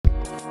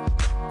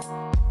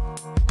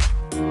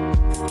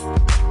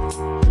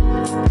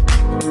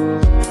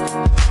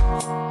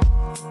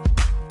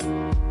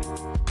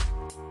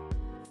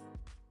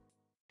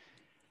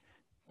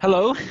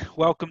Hello,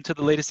 welcome to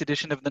the latest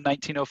edition of the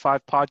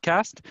 1905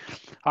 podcast.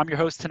 I'm your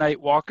host tonight,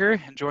 Walker,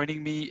 and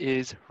joining me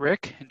is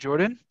Rick and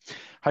Jordan.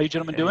 How you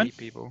gentlemen doing? Hey,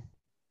 people.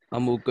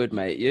 I'm all good,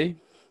 mate. You?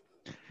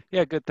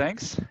 Yeah, good,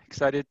 thanks.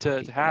 Excited to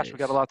Happy hash. We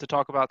got a days. lot to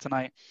talk about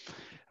tonight.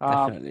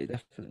 Um,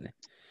 Definitely.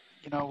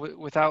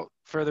 Without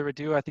further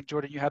ado, I think,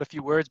 Jordan, you had a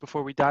few words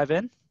before we dive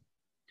in.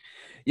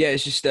 Yeah,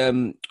 it's just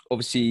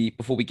obviously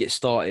before we get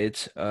started,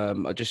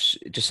 I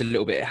just a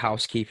little bit of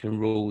housekeeping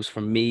rules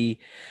from me.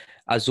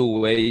 As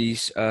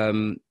always, there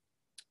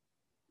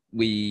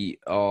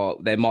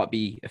might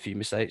be a few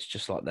mistakes,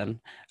 just like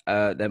then.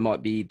 There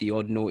might be the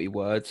odd naughty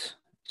words.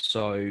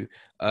 So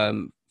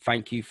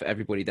thank you for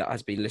everybody that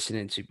has been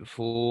listening to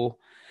before.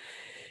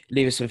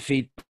 Leave us some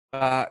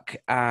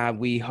feedback, and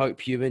we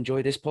hope you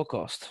enjoy this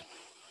podcast.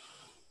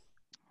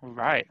 All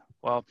right.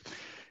 Well,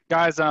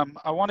 guys,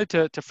 I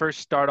wanted to first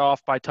start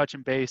off by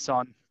touching base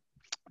on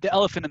the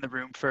elephant in the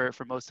room for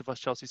most of us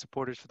Chelsea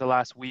supporters for the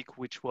last week,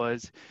 which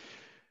was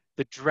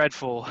the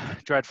dreadful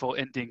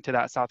ending to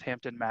that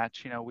Southampton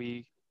match.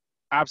 We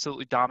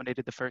absolutely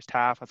dominated the first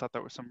half. I thought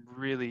there were some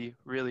really,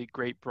 really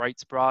great bright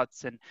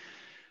spots, and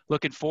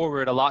looking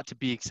forward, a lot to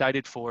be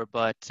excited for.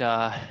 But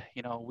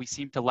we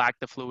seem to lack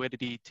the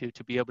fluidity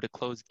to be able to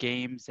close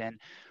games and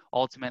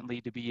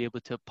ultimately to be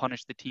able to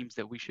punish the teams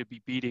that we should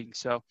be beating.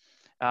 So,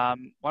 why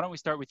don't we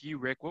start with you,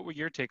 Rick? What were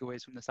your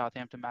takeaways from the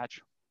Southampton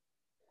match?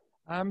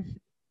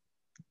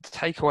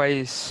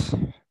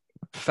 Takeaways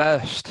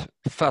first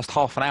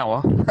half an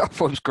hour. I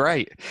thought it was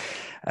great.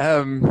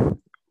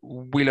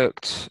 We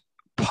looked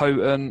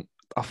potent.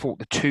 I thought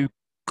the two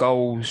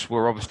goals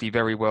were obviously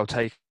very well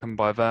taken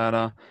by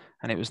Werner,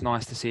 and it was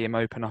nice to see him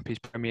open up his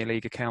Premier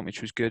League account,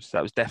 which was good.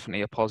 That was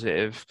definitely a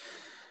positive.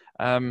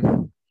 I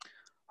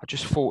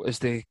just thought as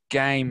the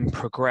game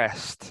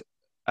progressed,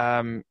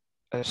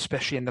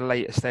 especially in the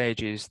later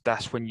stages,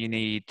 that's when you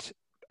need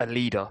a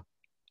leader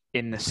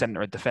in the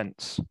centre of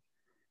defence.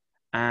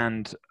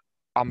 And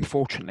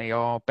unfortunately,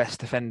 our best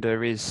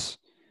defender is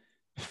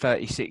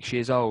 36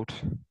 years old,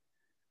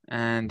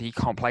 and he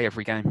can't play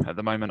every game at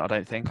the moment. I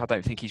don't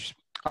think he's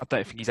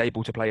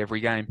able to play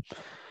every game.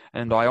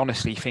 And I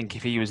honestly think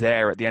if he was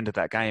there at the end of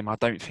that game, I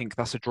don't think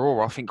that's a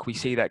draw. I think we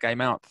see that game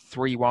out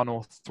 3-1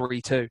 or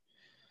 3-2.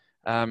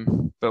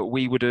 But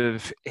we would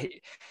have.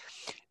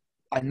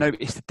 I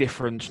noticed the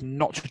difference.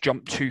 Not to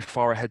jump too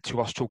far ahead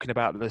to us talking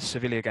about the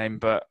Sevilla game,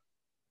 but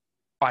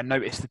I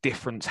noticed the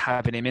difference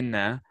having him in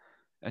there,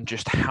 and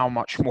just how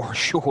much more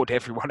assured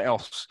everyone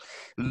else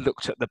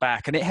looked at the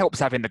back. And it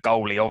helps having the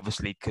goalie,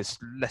 obviously, because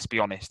let's be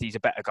honest, he's a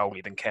better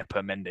goalie than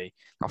Kepa Mendy.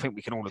 I think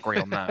we can all agree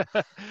on that.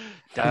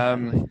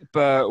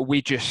 But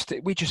we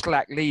just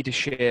lack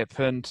leadership,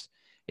 and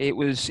it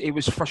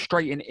was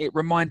frustrating. It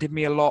reminded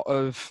me a lot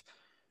of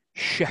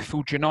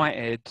Sheffield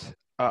United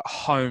at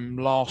home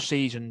last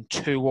season,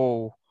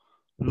 2-2,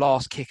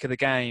 last kick of the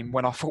game,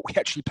 when I thought we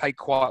actually played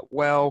quite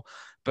well,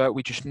 but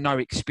we just no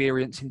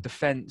experience in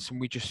defence,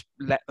 and we just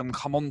let them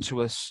come on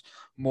to us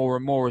more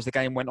and more as the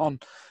game went on.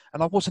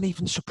 And I wasn't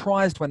even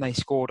surprised when they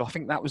scored. I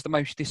think that was the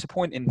most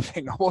disappointing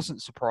thing. I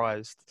wasn't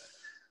surprised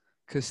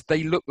because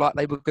they looked like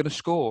they were going to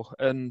score,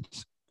 and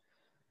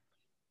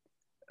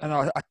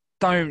I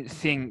don't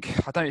think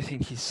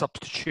his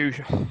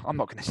substitution. I'm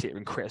not going to sit here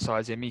and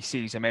criticise him. He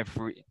sees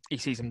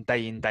them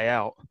day in, day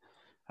out.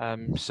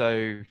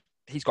 So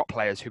he's got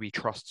players who he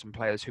trusts and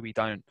players who he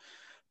don't.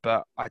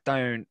 But I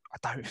don't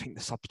think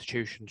the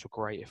substitutions were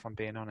great, if I'm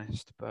being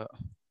honest. But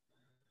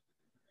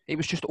it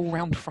was just all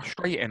round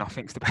frustrating, I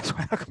think is the best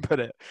way I can put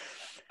it.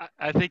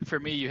 I think for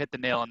me, you hit the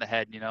nail on the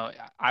head.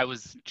 I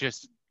was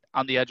just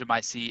on the edge of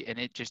my seat, and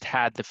it just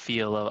had the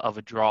feel of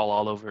a draw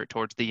all over it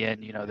towards the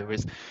end. There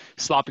was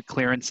sloppy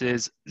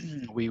clearances.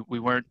 We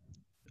weren't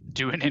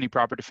doing any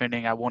proper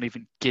defending. I won't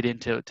even get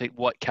into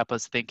what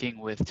Kepa's thinking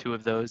with two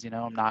of those.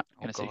 I'm not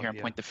going to sit here and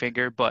point the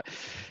finger. But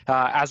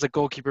as a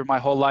goalkeeper my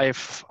whole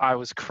life, I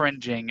was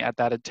cringing at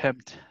that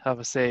attempt of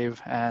a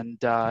save, and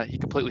he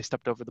completely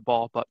stepped over the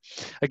ball. But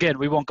again,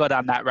 we won't go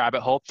down that rabbit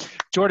hole.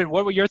 Jordan,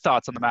 what were your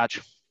thoughts on the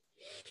match?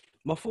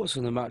 My thoughts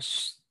on the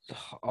match,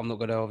 I'm not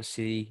going to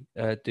obviously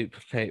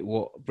duplicate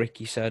what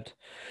Ricky said,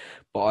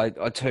 but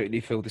I totally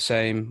feel the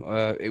same.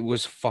 It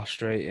was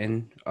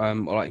frustrating.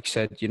 Like you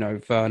said,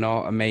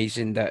 Werner,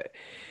 amazing that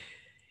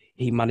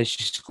he managed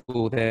to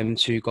score them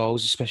 2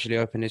 goals, especially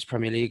open his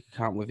Premier League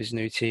account with his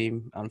new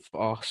team and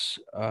for us.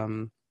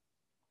 And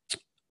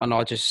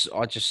I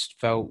just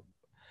felt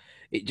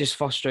it just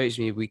frustrates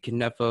me. We can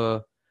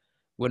never,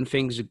 when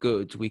things are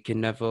good, we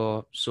can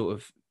never sort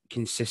of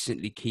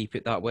consistently keep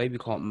it that way. We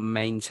can't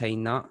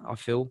maintain that, I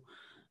feel.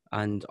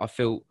 And I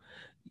feel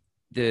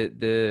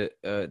the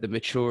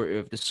maturity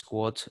of the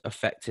squad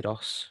affected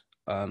us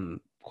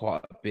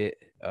quite a bit,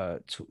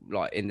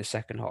 like in the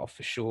second half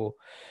for sure.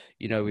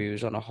 We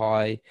was on a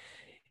high.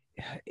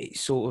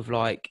 It's sort of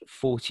like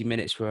 40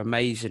 minutes were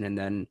amazing, and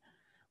then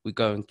we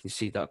go and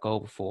concede that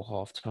goal before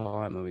half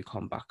time, and we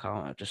come back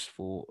out. I just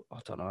thought, I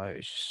don't know,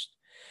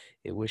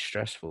 it was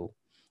stressful.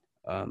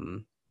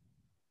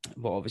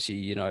 But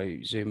obviously,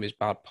 Zuma's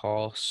bad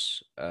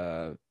pass,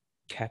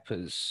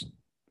 Kepa's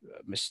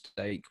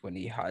mistake when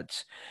he had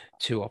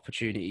 2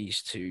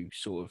 opportunities to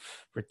sort of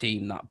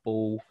redeem that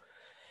ball.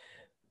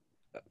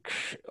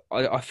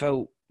 I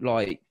felt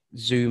like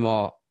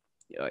Zuma,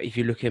 if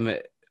you look him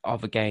at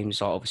other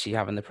games, like obviously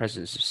having the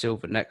presence of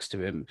Silva next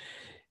to him,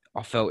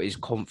 I felt his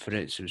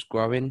confidence was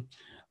growing.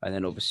 And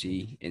then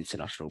obviously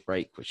international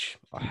break, which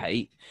I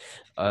hate,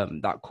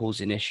 that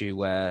caused an issue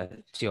where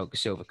Thiago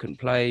Silva couldn't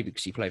play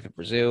because he played for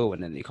Brazil,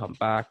 and then he come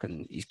back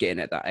and he's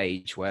getting at that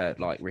age where,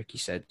 like Ricky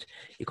said,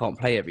 he can't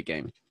play every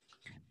game.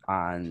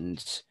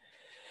 And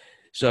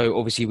so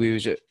obviously we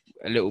was a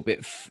little bit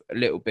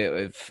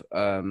of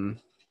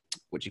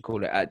what do you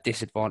call it, at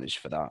disadvantage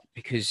for that,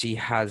 because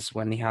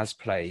when he has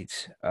played,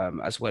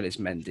 as well as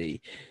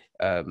Mendy,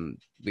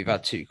 we've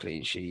had 2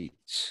 clean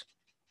sheets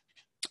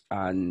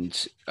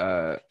and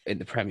in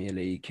the Premier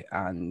League,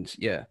 and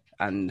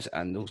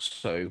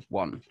also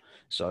 1.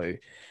 So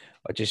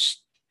I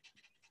just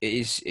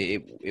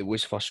it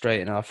was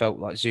frustrating. I felt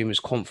like Zuma's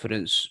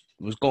confidence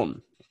was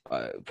gone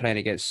playing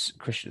against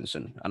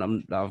Christensen,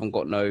 and I haven't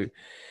got no.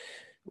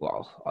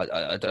 Well,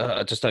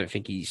 I just don't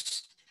think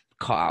he's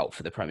cut out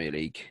for the Premier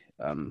League.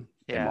 In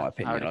my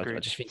opinion, I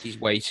just think he's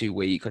way too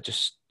weak.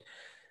 That's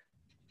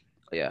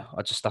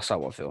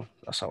how I feel.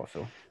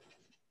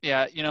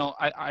 Yeah,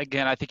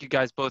 I think you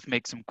guys both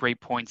make some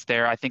great points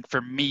there. I think for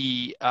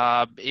me,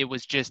 it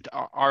was just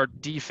our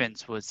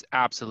defense was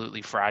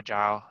absolutely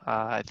fragile.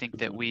 I think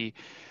that we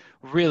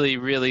really,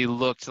 really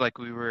looked like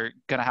we were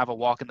going to have a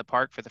walk in the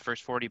park for the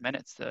first 40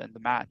 minutes in the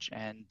match.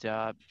 And,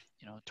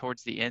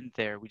 towards the end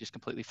there, we just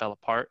completely fell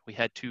apart. We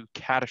had 2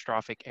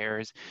 catastrophic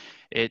errors.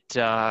 It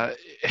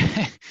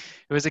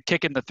was a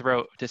kick in the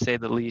throat, to say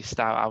the least.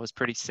 I was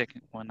pretty sick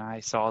when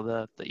I saw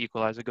the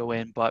equalizer go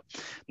in. But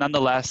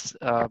nonetheless,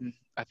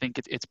 I think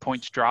it's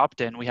points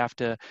dropped, and we have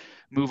to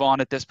move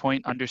on at this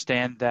point,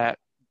 understand that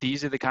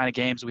these are the kind of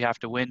games we have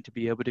to win to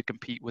be able to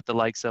compete with the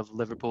likes of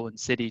Liverpool and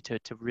City to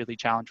really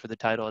challenge for the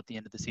title at the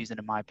end of the season,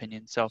 in my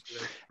opinion. So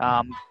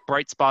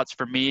bright spots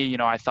for me,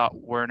 I thought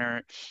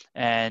Werner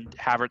and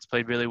Havertz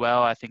played really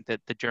well. I think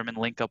that the German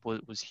link-up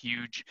was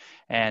huge,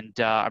 and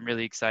I'm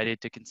really excited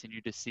to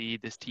continue to see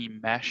this team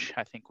mesh.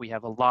 I think we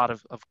have a lot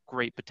of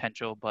great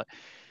potential, but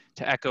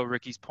to echo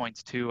Ricky's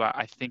points too,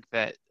 I think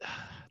that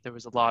there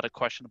was a lot of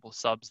questionable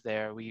subs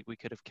there. We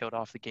could have killed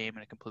off the game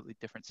in a completely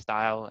different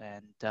style,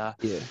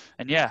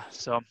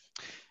 So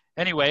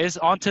anyways,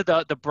 on to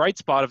the bright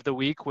spot of the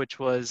week, which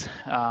was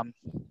at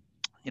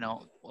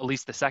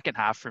least the second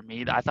half for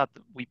me. I thought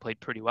that we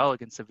played pretty well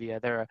against Sevilla.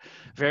 They're a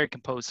very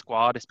composed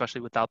squad, especially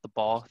without the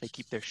ball. They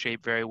keep their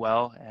shape very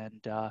well,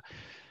 and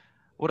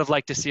would have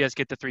liked to see us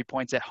get the 3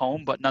 points at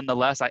home, but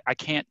nonetheless, I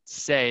can't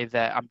say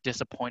that I'm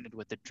disappointed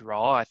with the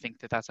draw. I think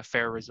that that's a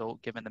fair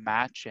result given the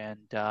match, and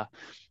I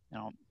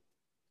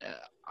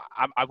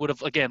would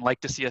have again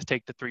liked to see us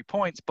take the 3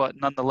 points, but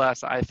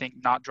nonetheless, I think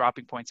not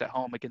dropping points at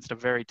home against a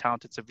very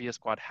talented Sevilla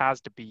squad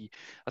has to be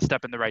a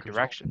step in the right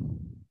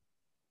direction.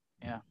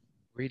 Yeah,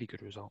 really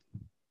good result.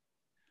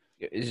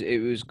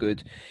 It was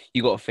good.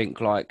 You got to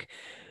think, like,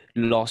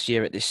 last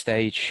year at this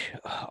stage,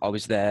 I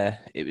was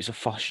there. It was a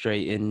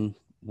frustrating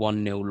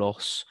 1-0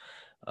 loss.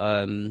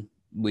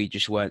 We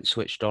just weren't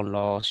switched on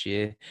last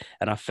year,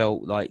 and I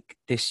felt like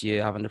this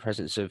year, having the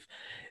presence of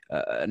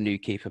a new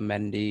keeper,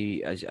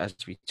 Mendy, as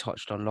we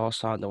touched on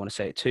last time, I don't want to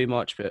say it too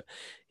much, but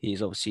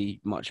he's obviously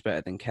much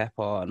better than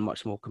Kepa and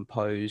much more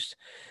composed.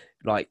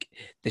 Like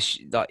this,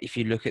 like if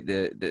you look at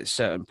the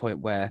certain point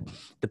where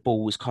the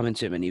ball was coming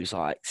to him and he was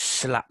like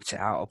slapped it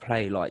out of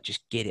play, like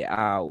just get it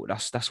out.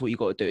 That's what you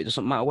got to do. It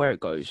doesn't matter where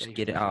it goes, just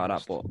get it out of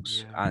that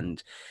box. Yeah.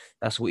 And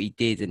that's what he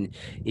did, and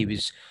he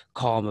was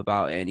calm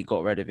about it, and he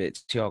got rid of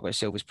it. Thiago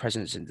Silva's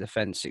presence in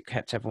defence, it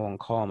kept everyone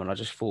calm, and I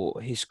just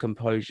thought his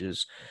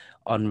composure's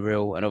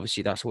unreal, and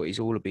obviously that's what he's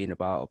all been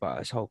about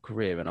his whole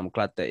career, and I'm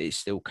glad that it's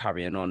still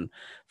carrying on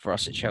for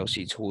us at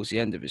Chelsea towards the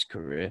end of his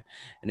career,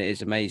 and it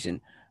is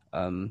amazing.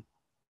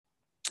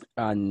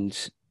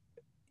 And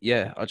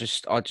yeah, I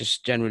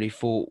just generally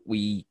thought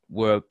we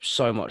were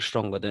so much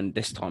stronger than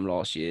this time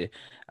last year,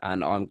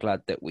 and I'm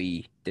glad that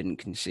we didn't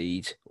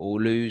concede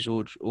or lose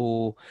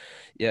or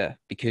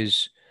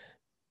because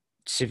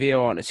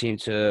Sevilla aren't a team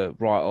to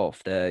write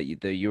off. They're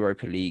the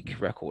Europa League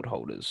record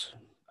holders,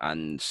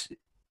 and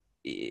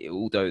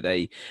although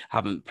they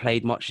haven't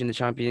played much in the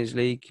Champions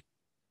League,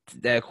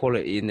 their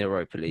quality in the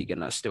Europa League,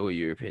 and that's still a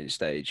European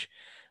stage,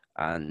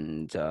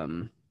 and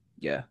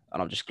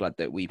and I'm just glad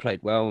that we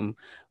played well, and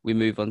we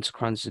move on to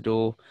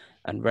Krasnodar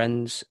and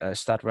Rennes,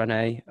 Stade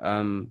Rennais,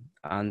 and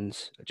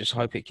I just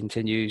hope it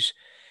continues.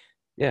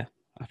 Yeah,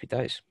 happy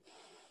days.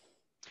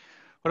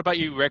 What about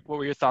you, Rick? What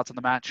were your thoughts on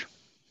the match?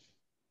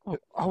 Oh,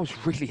 I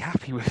was really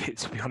happy with it,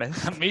 to be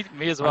honest. me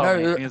as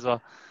well. Me as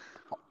well.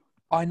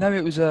 I know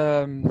it was.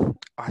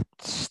 I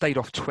stayed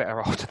off Twitter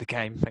after the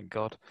game, thank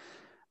God,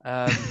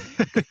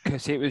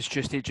 because it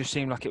just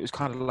seemed like it was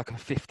kind of like a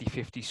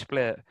 50-50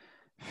 split.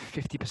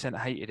 50%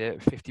 hated it,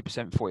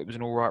 50% thought it was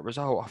an all right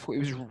result. I thought it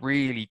was a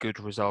really good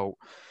result.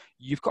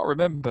 You've got to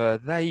remember,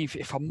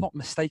 if I'm not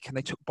mistaken,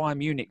 they took Bayern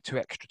Munich to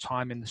extra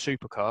time in the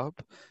Super Cup.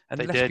 And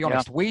They let's did, be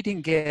honest, we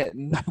didn't get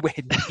nowhere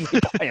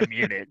near Bayern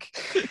Munich.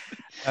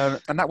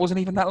 And that wasn't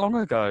even that long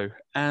ago.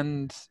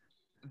 And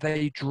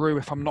they drew,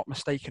 if I'm not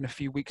mistaken, a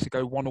few weeks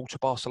ago, 1-1 to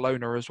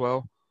Barcelona as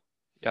well.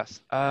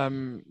 Yes.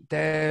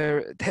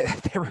 They're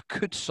a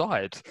good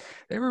side.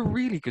 They're a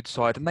really good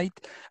side.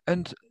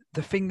 And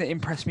the thing that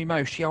impressed me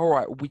most, yeah, all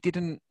right, we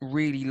didn't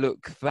really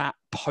look that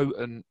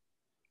potent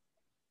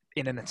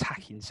in an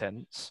attacking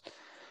sense,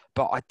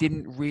 but I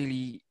didn't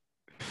really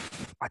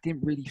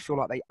feel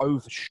like they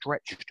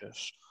overstretched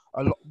us.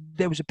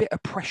 There was a bit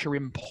of pressure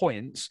in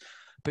points,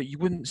 but you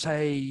wouldn't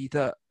say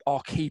that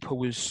our keeper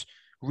was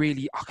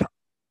really.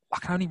 I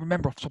can only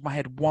remember off the top of my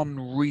head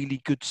one really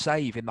good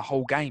save in the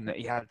whole game that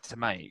he had to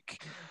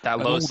make. That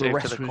low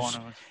save to the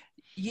corner.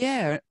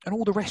 Yeah, and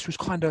all the rest was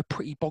kind of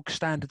pretty bog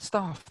standard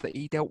stuff that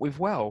he dealt with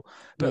well,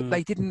 but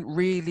they didn't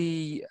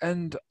really.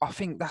 And I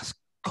think that's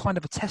kind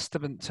of a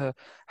testament to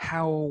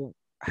how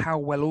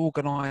well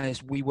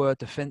organised we were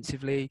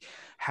defensively,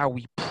 how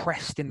we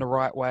pressed in the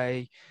right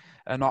way.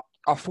 And I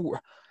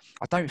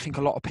don't think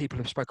a lot of people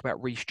have spoke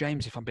about Reece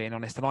James, if I'm being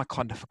honest, and I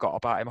kind of forgot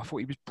about him. I thought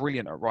he was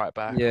brilliant at right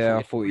back. Yeah,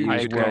 I thought he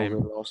was good well game.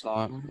 good last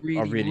night.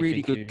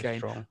 Really good game.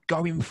 Strong.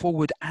 Going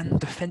forward and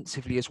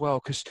defensively as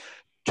well, because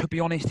to be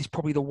honest, it's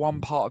probably the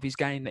one part of his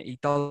game that he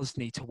does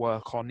need to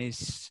work on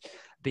is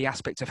the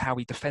aspect of how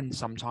he defends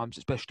sometimes,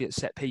 especially at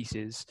set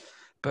pieces.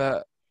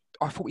 But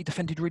I thought he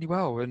defended really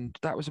well, and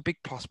that was a big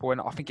plus point.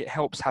 I think it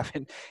helps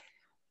having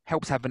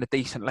a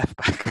decent left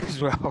back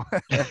as well.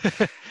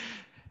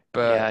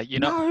 But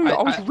yeah,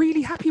 I was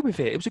really happy with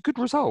it. It was a good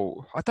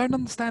result. I don't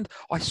understand.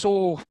 I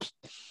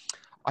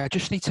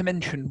just need to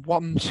mention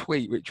one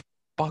tweet which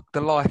bugged the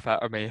life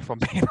out of me, if I'm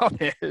being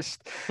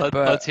honest.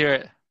 Let's hear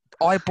it.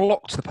 I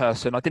blocked the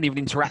person. I didn't even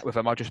interact with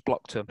them. I just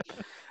blocked them.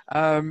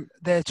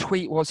 Their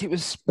tweet was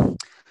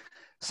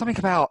something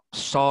about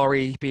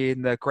Sarri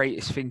being the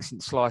greatest thing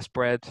since sliced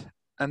bread,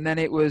 and then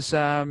it was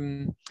how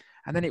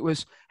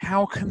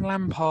can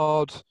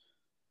Lampard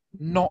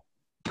not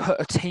put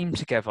a team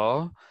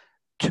together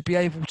to be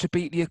able to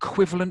beat the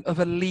equivalent of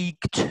a League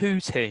Two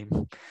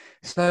team?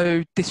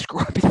 So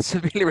describing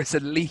Sevilla as a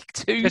League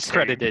Two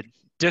discredited. team.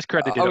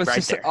 Discredited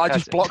I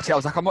just blocked it. I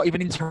was like, I'm not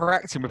even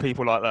interacting with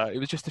people like that. It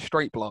was just a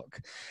straight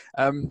block.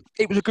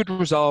 It was a good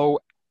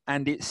result,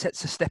 and it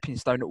sets a stepping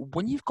stone.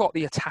 When you've got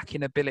the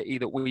attacking ability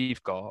that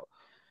we've got,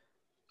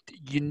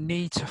 you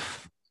need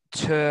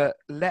to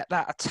let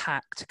that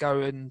attack to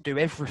go and do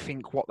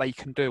everything what they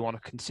can do on a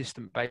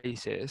consistent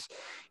basis.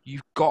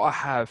 You've got to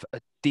have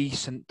a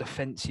decent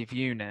defensive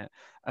unit,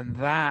 and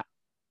that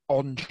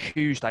on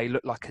Tuesday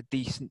looked like a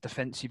decent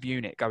defensive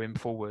unit going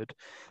forward.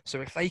 So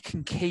if they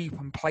can keep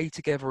and play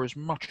together as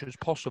much as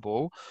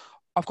possible,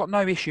 I've got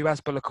no issue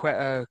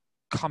Azpilicueta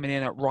coming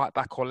in at right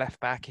back or left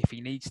back if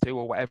he needs to,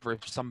 or whatever,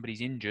 if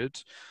somebody's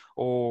injured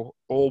or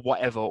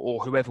whatever,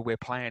 or whoever we're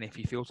playing if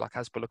he feels like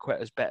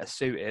Azpilicueta is better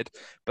suited.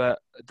 But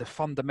the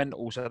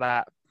fundamentals of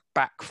that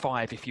back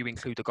five, if you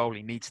include the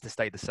goalie, needs to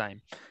stay the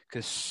same,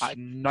 because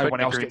no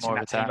one else gets in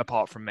that team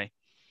apart from me.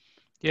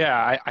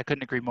 Yeah, I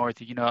couldn't agree more with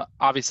you.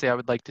 Obviously, I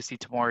would like to see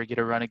Tomori get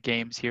a run of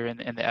games here in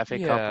the FA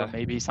Cup or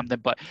maybe something.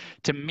 But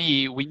to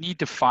me, we need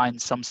to find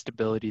some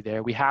stability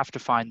there. We have to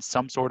find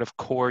some sort of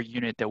core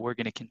unit that we're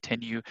going to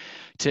continue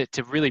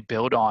to really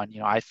build on.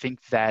 I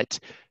think that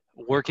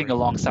working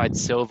alongside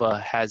Silva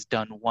has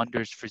done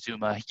wonders for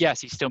Zuma.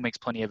 Yes, he still makes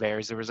plenty of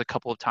errors. There was a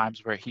couple of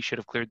times where he should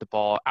have cleared the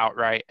ball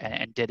outright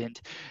and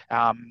didn't.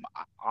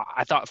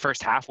 I thought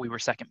first half we were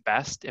second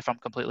best, if I'm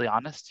completely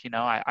honest.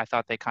 I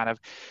thought they kind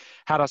of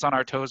had us on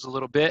our toes a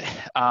little bit.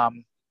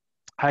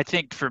 I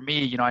think for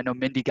me, I know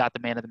Mendy got the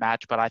man of the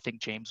match, but I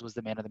think James was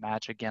the man of the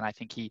match. Again, I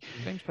think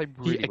James played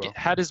really well.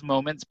 Had his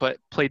moments, but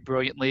played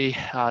brilliantly.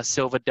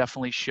 Silva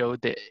definitely showed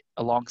that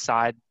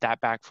alongside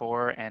that back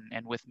four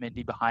and with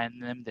Mendy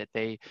behind them, that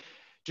they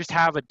just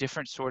have a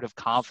different sort of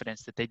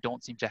confidence that they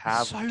don't seem to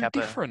have with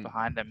Kepa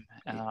behind them.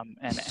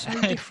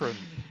 So different.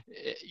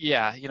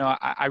 Yeah,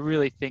 I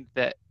really think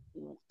that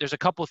there's a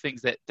couple of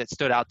things that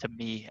stood out to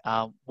me.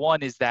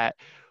 One is that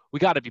we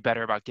got to be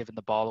better about giving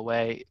the ball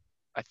away.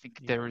 I think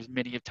there was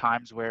many of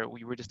times where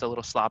we were just a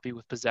little sloppy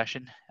with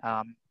possession,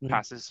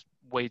 passes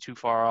way too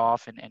far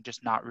off and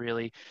just not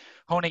really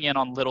honing in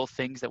on little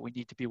things that we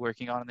need to be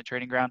working on in the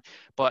training ground.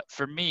 But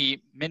for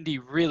me, Mendy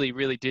really,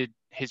 really did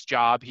his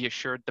job. He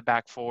assured the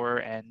back four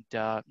and,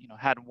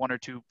 had one or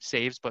two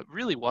saves, but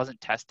really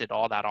wasn't tested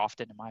all that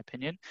often, in my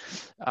opinion.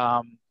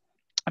 And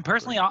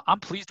personally,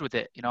 I'm pleased with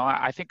it.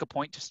 I think a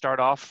point to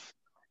start off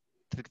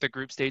the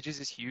group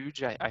stages is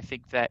huge. I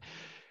think that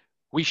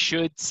we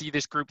should see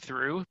this group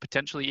through,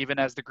 potentially even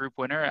as the group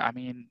winner. I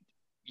mean,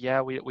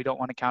 yeah, we don't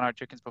want to count our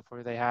chickens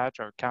before they hatch,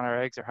 or count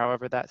our eggs, or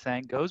however that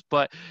saying goes.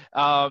 But,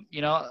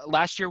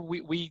 last year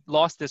we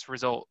lost this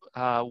result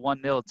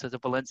 1-0 to the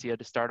Valencia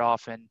to start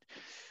off. And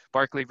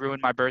Barkley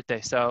ruined my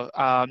birthday. So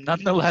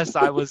nonetheless,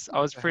 I was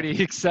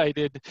pretty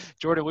excited.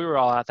 Jordan, we were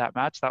all at that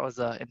match. That was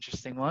an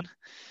interesting one.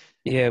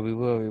 Yeah, we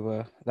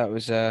were. That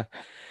was a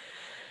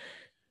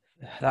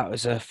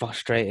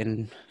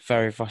frustrating,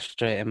 very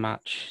frustrating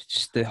match.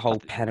 Just the whole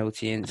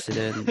penalty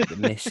incident, the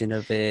missing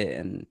of it,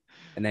 and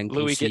then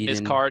Louis getting his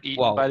conceding. card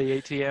eaten Well, by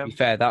the to be ATM.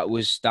 fair, that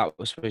was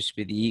supposed to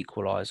be the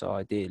equaliser,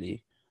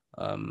 ideally.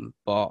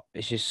 But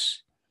it's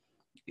just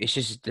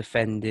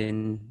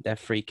defending their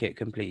free kick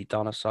completely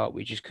done us up.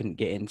 We just couldn't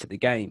get into the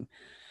game.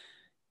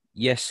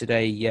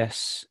 Yesterday,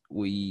 yes,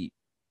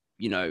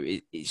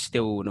 it's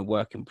still in a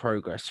work in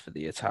progress for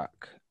the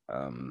attack.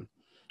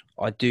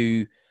 I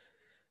do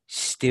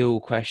still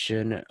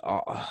question,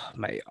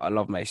 mate, I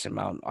love Mason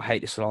Mount. I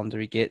hate the slander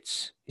he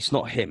gets. It's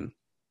not him,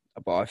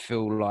 but I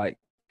feel like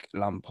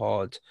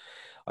Lampard.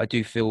 I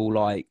do feel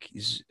like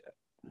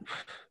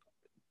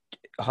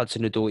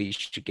Hudson-Odoi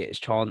should get his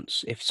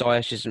chance. If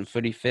Ziyech isn't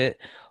fully fit,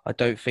 I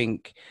don't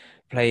think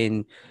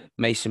playing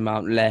Mason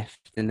Mount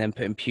left and then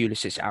putting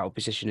Pulisic out of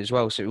position as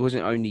well. So it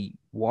wasn't only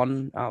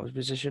one out of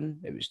position,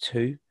 it was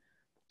two.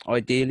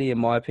 Ideally, in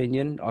my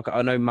opinion,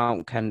 I know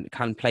Mount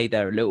can play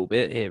there a little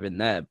bit here and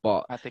there,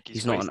 but I think he's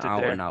he's not an wasted there.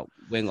 out-and-out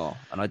winger.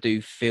 And I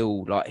do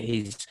feel like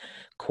his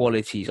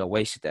qualities are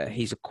wasted there.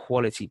 He's a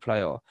quality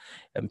player,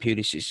 and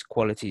Pulisic's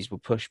qualities were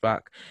pushed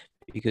back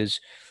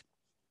because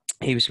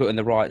he was put in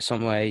the right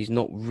somewhere. He's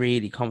not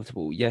really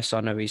comfortable. Yes,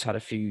 I know he's had a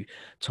few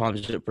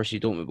times at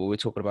Borussia Dortmund, but we're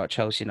talking about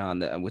Chelsea now,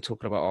 and we're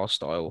talking about our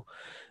style.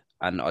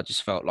 And I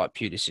just felt like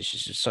Pulisic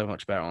is just so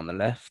much better on the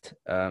left.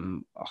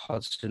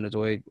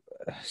 Hudson-Odoi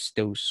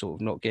still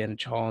sort of not getting a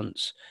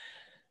chance.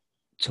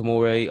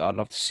 Tomori, I'd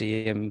love to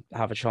see him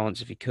have a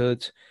chance if he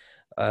could.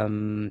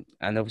 And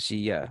obviously,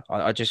 yeah,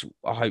 I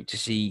hope to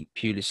see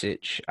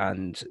Pulisic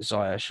and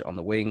Ziyech on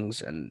the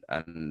wings and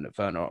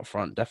Werner up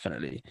front,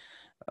 definitely.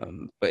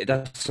 But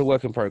that's a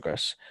work in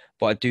progress.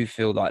 But I do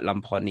feel like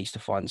Lampard needs to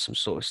find some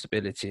sort of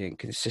stability and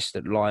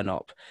consistent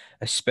lineup,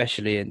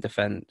 especially in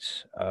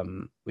defence.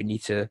 We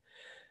need to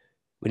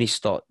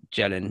start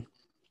gelling.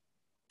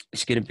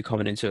 It's going to be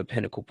coming into a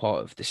pinnacle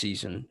part of the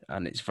season,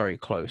 and it's very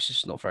close.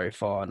 It's not very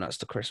far, and that's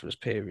the Christmas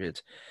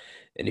period.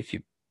 And if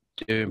you're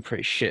doing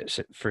pretty shit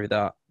through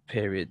that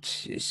period,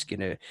 it's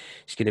gonna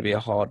be a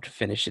hard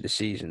finish of the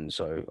season.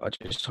 So I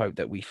just hope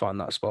that we find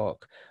that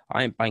spark.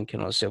 I ain't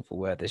banking on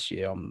silverware this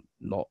year. I'm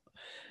not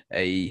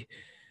a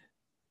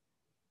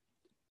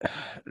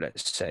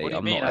let's say What do you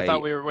I'm mean? not I thought a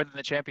we were winning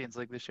the Champions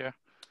League this year.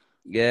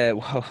 yeah.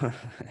 Well,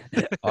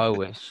 I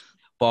wish,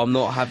 but I'm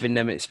not having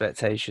them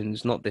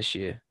expectations. Not this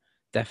year.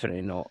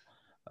 Definitely not.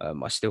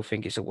 I still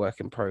think it's a work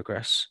in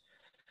progress.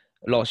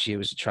 Last year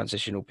was a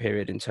transitional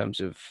period in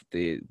terms of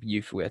the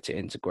youth we had to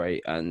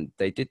integrate, and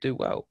they did do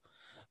well.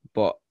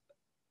 But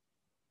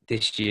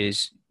this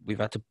year's we've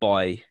had to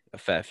buy a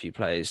fair few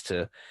players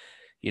to,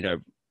 you know,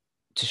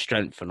 to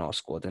strengthen our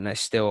squad, and they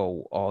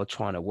still are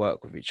trying to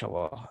work with each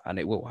other, and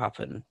it will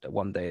happen. That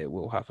one day it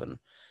will happen.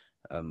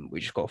 We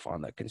just got to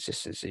find that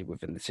consistency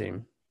within the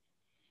team.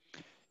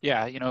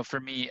 Yeah, for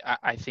me,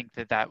 I think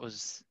that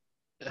was.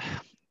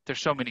 There's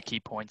so many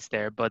key points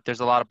there, but there's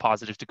a lot of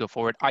positives to go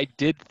forward. I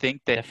did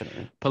think that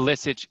Definitely.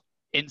 Pulisic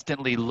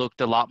instantly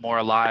looked a lot more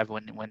alive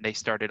when they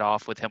started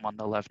off with him on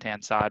the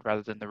left-hand side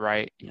rather than the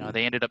right.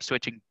 They ended up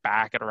switching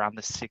back at around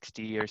the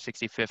 60 or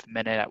 65th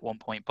minute at one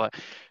point, but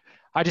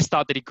I just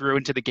thought that he grew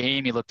into the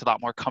game. He looked a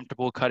lot more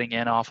comfortable cutting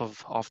in off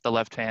the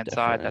left-hand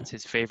side. That's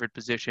his favorite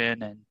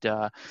position.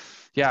 And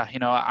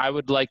I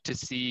would like to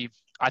see.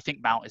 I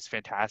think Mount is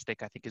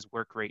fantastic. I think his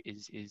work rate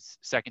is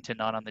second to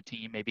none on the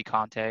team, maybe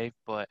Conte,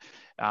 but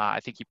I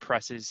think he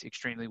presses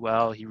extremely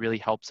well. He really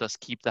helps us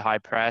keep the high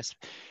press.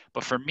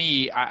 But for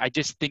me, I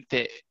just think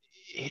that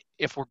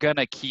if we're going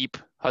to keep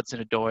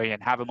Hudson-Odoi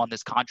and have him on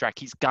this contract,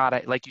 he's got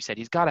to, like you said,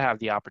 he's got to have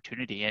the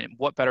opportunity. And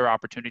what better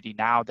opportunity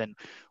now than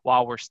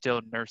while we're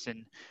still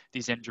nursing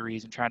these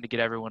injuries and trying to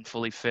get everyone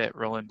fully fit,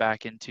 rolling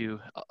back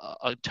into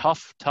a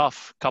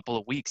tough couple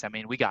of weeks. I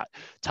mean, we got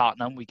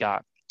Tottenham, we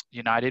got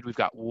United, we've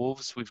got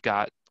Wolves, we've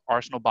got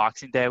Arsenal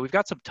Boxing Day. We've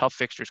got some tough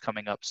fixtures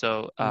coming up.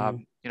 So,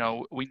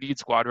 we need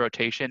squad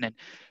rotation, and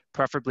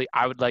preferably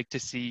I would like to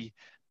see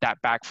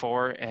that back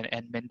four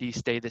and Mendy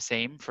stay the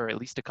same for at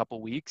least a couple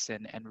weeks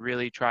and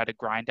really try to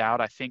grind out.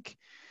 I think,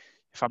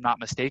 if I'm not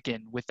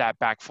mistaken, with that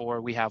back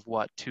four, we have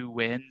 2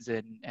 wins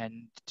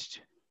and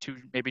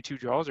maybe 2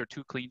 draws or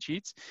 2 clean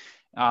sheets.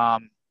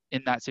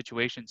 In that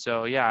situation.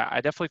 So yeah,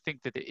 I definitely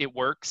think that it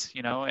works,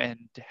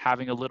 and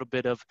having a little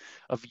bit of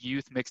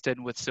youth mixed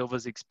in with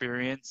Silva's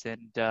experience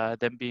and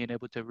them being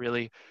able to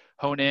really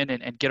hone in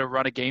and get a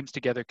run of games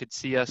together could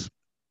see us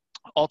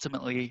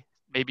ultimately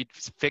maybe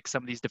fix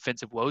some of these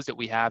defensive woes that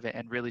we have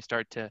and really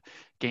start to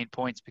gain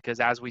points, because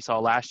as we saw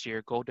last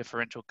year, goal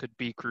differential could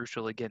be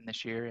crucial again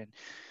this year. And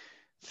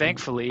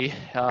thankfully,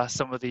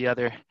 some of the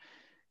other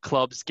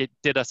clubs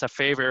did us a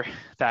favor,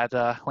 that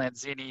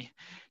Lanzini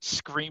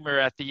screamer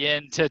at the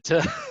end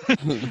to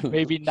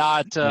maybe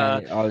not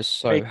Man, I was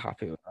so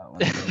happy with that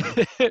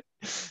one.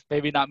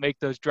 maybe not make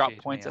those drop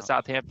points at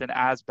Southampton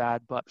as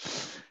bad. But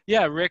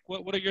yeah, Rick,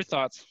 what are your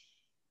thoughts?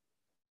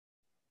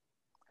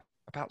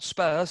 About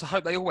Spurs, I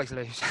hope they always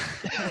lose.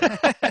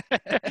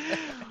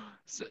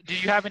 So, do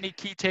you have any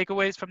key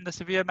takeaways from the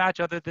Sevilla match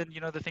other than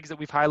the things that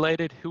we've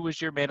highlighted? Who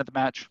was your man of the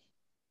match?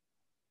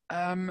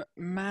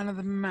 Man of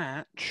the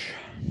match.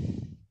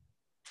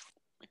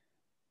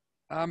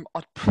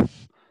 I'd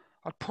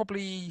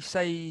probably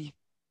say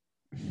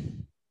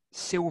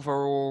Silva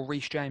or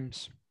Reece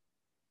James.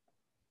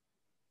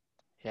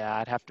 Yeah,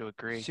 I'd have to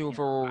agree.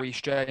 Silva or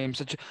Reece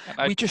James.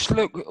 I- We just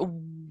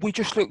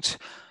looked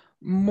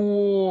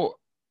more.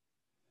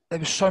 There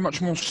was so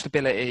much more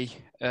stability,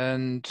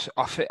 and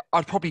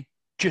I'd probably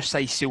just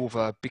say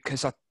Silva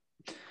because I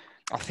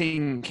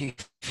think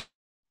if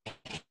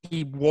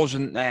he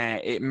wasn't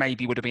there, it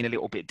maybe would have been a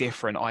little bit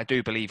different. I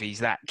do believe he's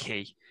that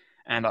key,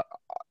 and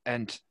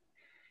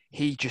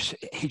he just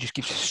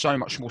gives so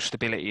much more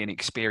stability and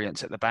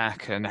experience at the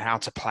back, and how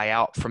to play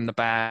out from the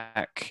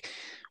back,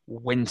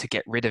 when to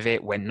get rid of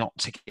it, when not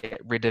to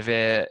get rid of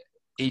it.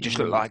 He just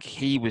looked like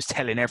he was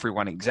telling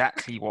everyone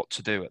exactly what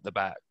to do at the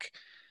back.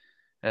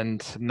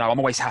 And no, I'm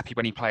always happy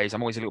when he plays.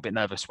 I'm always a little bit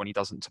nervous when he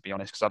doesn't, to be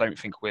honest, because I don't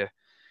think we're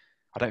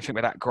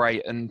that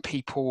great. And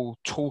people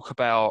talk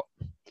about,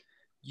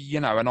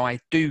 and I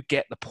do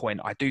get the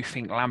point. I do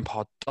think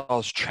Lampard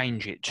does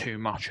change it too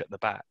much at the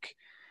back.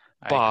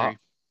 I agree.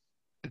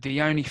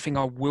 The only thing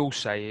I will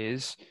say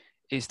is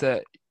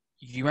that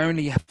you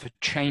only have to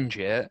change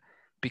it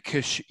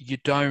because you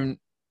don't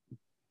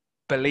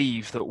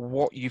believe that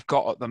what you've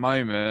got at the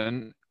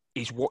moment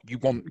is what you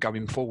want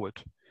going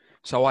forward.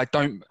 So I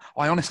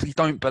honestly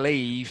don't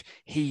believe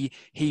he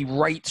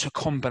rates a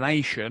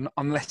combination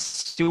unless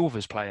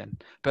Silva's playing.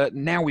 But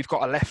now we've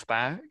got a left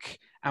back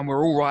and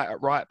we're all right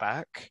at right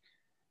back.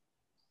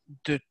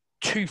 The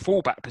 2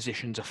 fullback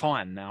positions are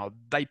fine now.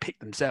 They pick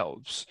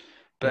themselves.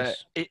 But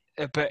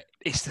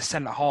it's the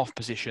centre half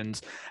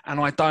positions, and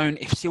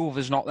if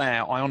Silva's not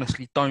there, I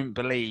honestly don't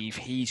believe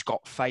he's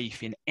got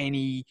faith in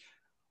any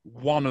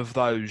one of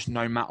those,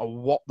 no matter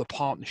what the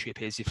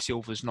partnership is. If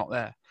Silva's not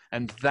there,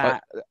 and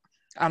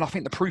I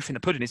think the proof in the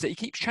pudding is that he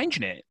keeps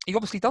changing it. He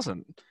obviously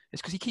doesn't.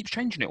 It's because he keeps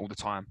changing it all the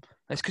time.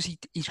 It's because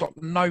he's got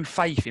no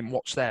faith in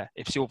what's there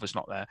if Silva's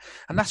not there,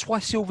 and that's why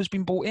Silva's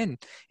been brought in.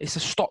 It's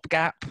a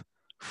stopgap.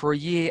 For a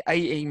year,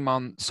 18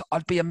 months,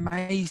 I'd be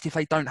amazed if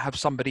they don't have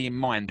somebody in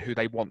mind who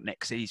they want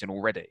next season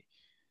already.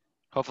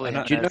 Hopefully,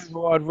 do you know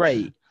who I'd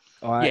rate?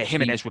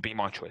 Jimenez would be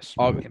my choice.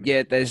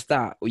 Yeah, there's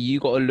that. You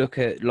got to look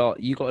at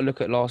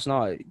last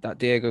night. That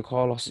Diego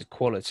Carlos's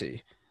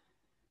quality.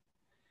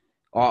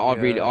 I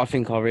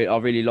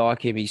really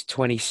like him. He's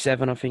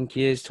 27, I think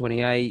he is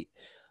 28.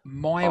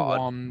 My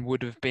one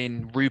would have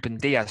been Ruben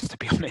Diaz, to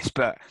be honest,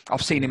 but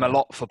I've seen him a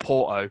lot for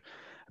Porto.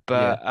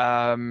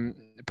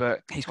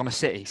 But he's gone to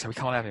City, so we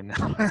can't have him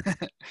now.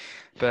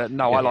 But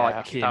no, I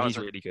like him. He's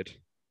really good.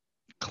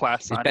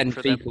 Class signing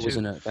for them too.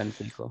 Wasn't it?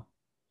 Benfica.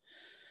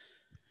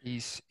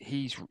 He's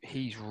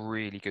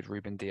really good,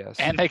 Ruben Diaz.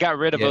 And they got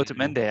rid of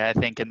Otamendi, I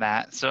think, in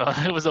that. So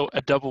it was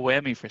a double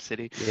whammy for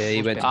City. Yeah,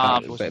 he went to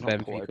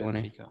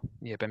Benfica.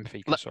 Yeah,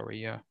 Benfica. Sorry,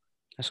 yeah.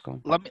 That's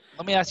gone. Let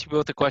me ask you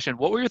both a question.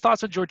 What were your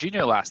thoughts on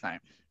Jorginho last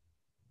night?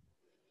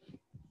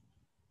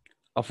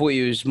 I thought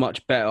he was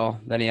much better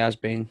than he has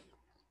been.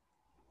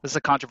 This is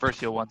a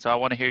controversial one, so I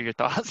want to hear your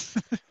thoughts.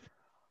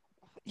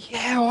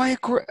 Yeah, I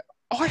agree.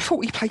 I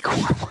thought he played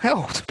quite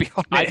well, to be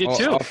honest. I did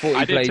too. I thought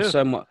he played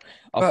so much.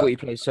 I thought he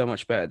played so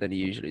much better than he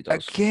usually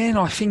does. Again,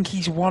 I think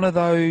he's one of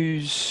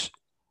those.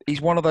 He's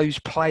one of those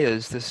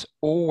players that's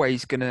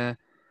always gonna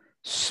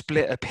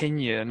split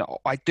opinion.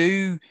 I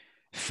do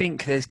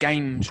think there's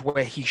games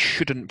where he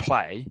shouldn't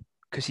play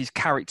because his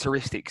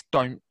characteristics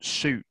don't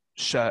suit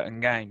certain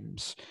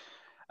games.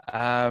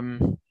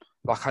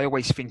 Like I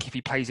always think if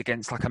he plays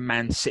against like a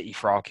Man City,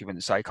 for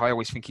argument's sake, I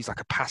always think he's like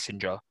a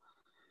passenger.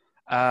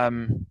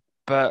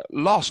 But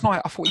last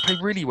night I thought he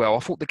played really well. I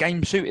thought the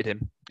game suited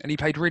him, and he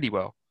played really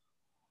well.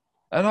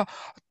 And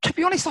to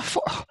be honest,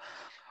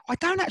 I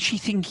don't actually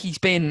think he's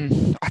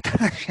been. I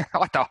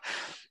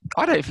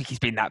don't think he's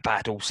been that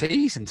bad all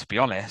season. To be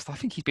honest, I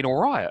think he's been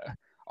all right.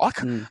 I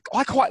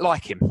quite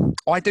like him.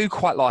 I do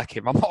quite like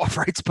him. I'm not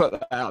afraid to put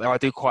that out there. I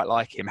do quite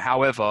like him.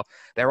 However,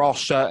 there are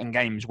certain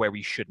games where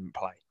he shouldn't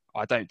play.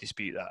 I don't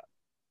dispute that.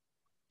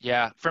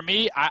 Yeah, for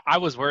me, I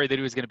was worried that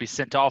he was going to be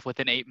sent off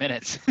within 8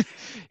 minutes.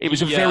 It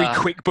was a very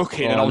quick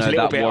booking, and I was a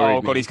little bit, oh,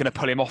 God, me. he's going to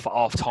pull him off at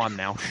half time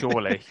now,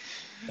 surely.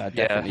 I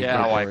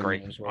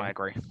agree. I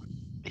agree.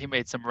 He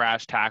made some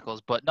rash tackles,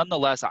 but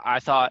nonetheless, I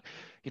thought,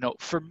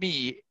 for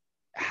me,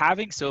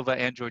 having Silva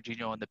and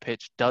Jorginho on the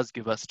pitch does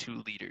give us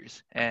 2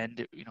 leaders.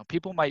 And,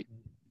 people might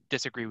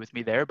disagree with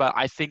me there, but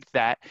I think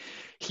that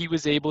he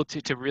was able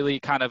to really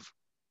kind of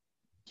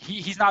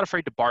he's not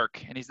afraid to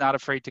bark, and he's not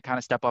afraid to kind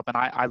of step up. And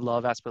I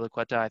love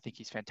Azpilicueta. I think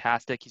he's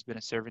fantastic. He's been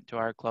a servant to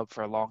our club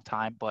for a long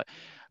time. But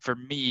for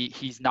me,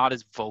 he's not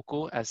as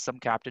vocal as some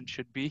captains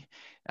should be.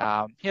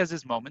 He has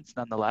his moments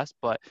nonetheless.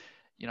 But,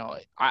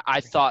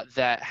 I thought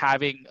that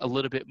having a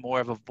little bit more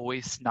of a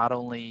voice, not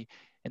only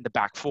in the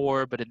back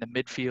four, but in the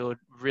midfield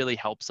really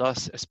helps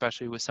us,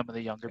 especially with some of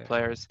the younger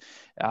players.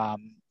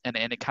 And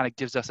it kind of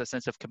gives us a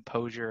sense of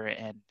composure,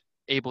 and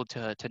able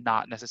to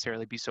not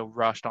necessarily be so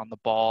rushed on the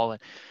ball.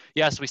 And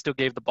yes, we still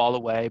gave the ball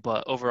away,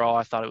 but overall,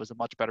 I thought it was a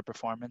much better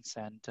performance.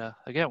 And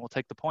again, we'll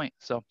take the point.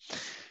 So,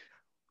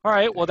 all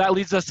right, well, that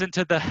leads us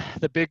into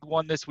the big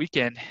one this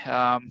weekend.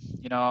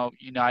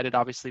 United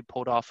obviously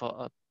pulled off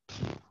a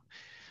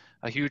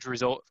huge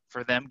result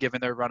for them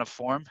given their run of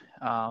form.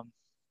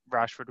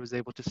 Rashford was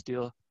able to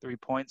steal 3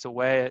 points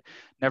away.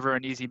 Never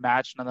an easy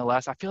match,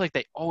 nonetheless. I feel like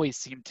they always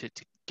seem to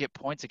get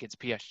points against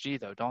PSG,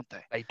 though, don't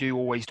they? They do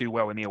always do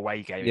well in the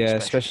away game. Yeah,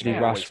 especially They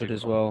always Rashford do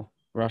as well.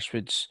 well.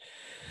 Rashford's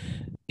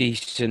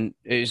decent.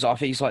 I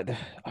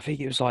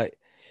think it was like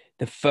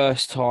the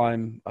first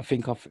time. I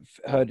think I've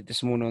heard it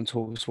this morning on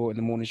TalkSport in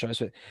the morning show.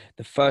 So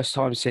the first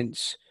time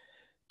since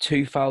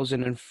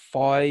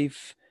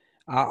 2005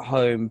 at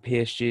home,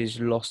 PSG's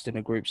lost in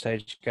a group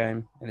stage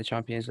game in the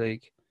Champions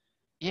League.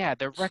 Yeah,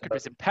 their record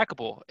was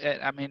impeccable.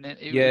 I mean, it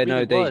Yeah,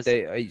 really no, was.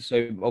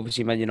 so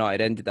obviously Man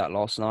United ended that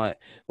last night.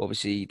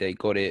 Obviously they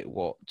got it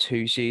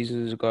 2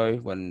 seasons ago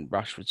when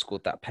Rashford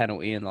scored that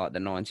penalty in like the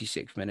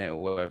 96th minute or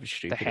whatever The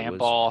stupid it was.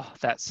 handball,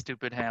 that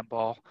stupid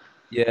handball.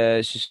 Yeah,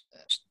 it's just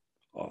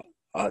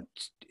it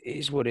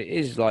is what it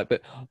is. Like,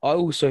 but I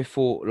also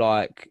thought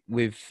like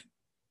with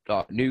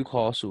like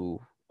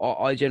Newcastle,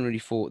 I generally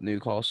thought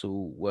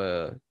Newcastle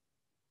were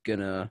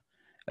gonna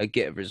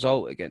get a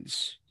result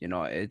against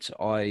United.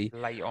 Late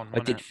on, I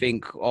wasn't did it?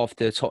 think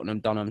after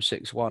Tottenham done them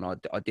 6-1,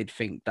 I did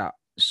think that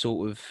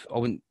sort of, I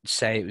wouldn't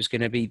say it was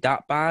going to be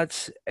that bad,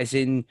 as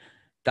in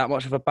that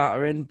much of a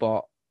battering,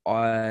 but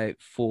I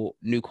thought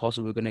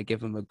Newcastle were going to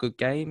give them a good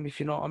game, if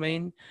you know what I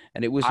mean.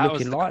 And it was I was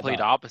looking the like complete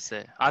that.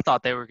 opposite. I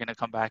thought they were going to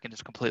come back and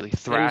just completely It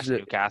was, thrash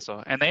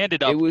Newcastle, and they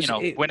ended it up, was,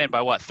 winning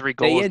by what, 3 they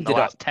goals in the ended up,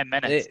 last 10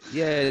 minutes.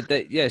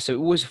 so it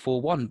was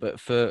 4-1,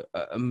 but for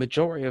a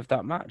majority of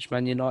that match,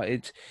 Man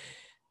United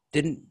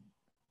didn't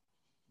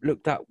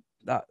look that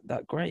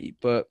great,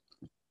 but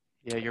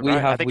Yeah, you're we right.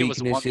 I have think it was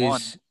 1-1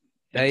 weaknesses.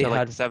 into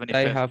like the They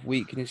 75th. have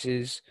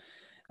weaknesses,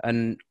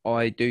 and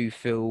I do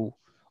feel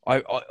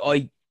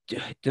I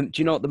do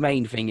you know what the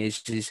main thing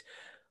is?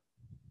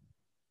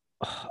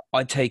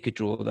 I'd take a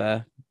draw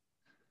there,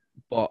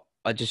 but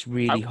I just I,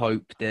 really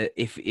hope that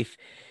if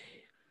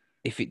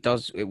it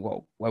does,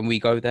 well, when we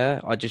go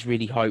there, I just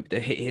really hope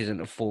that it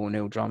isn't a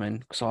 4-0 drumming,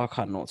 because I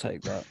cannot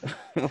take that.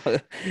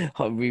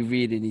 We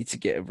really need to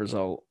get a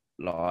result,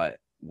 like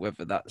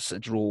whether that's a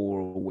draw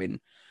or a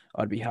win.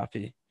 I'd be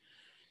happy.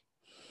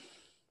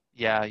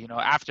 yeah,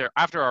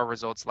 after our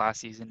results last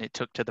season, it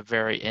took to the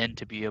very end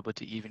to be able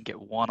to even get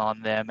one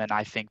on them, and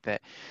I think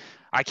that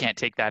I can't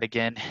take that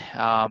again.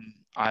 I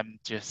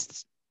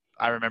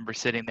remember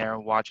sitting there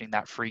and watching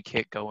that free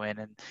kick go in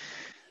and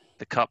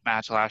the cup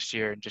match last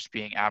year and just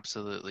being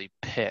absolutely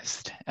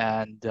pissed.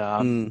 And,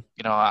 Mm,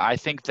 I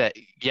think that,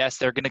 yes,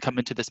 they're going to come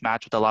into this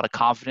match with a lot of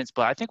confidence,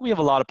 but I think we have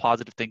a lot of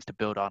positive things to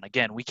build on.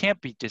 Again, we can't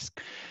be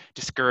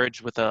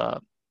discouraged with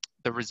the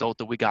result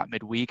that we got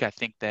midweek. I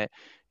think that,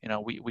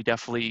 we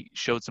definitely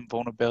showed some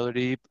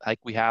vulnerability like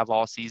we have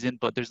all season,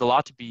 but there's a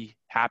lot to be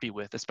happy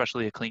with,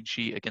 especially a clean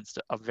sheet against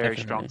a very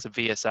strong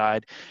definitely. Sevilla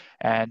side.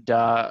 And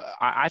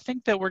I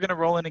think that we're going to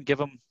roll in and give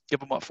them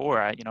what for.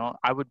 I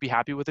would be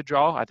happy with a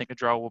draw. I think a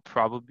draw will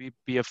probably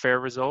be a fair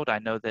result. I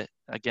know that,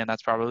 again,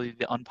 that's probably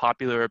the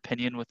unpopular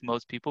opinion with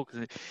most people,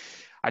 because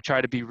I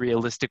try to be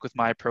realistic with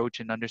my approach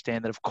and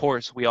understand that, of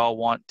course, we all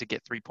want to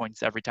get 3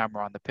 points every time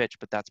we're on the pitch,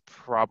 but that's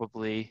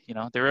probably,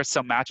 there are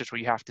some matches where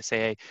you have to say,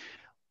 hey,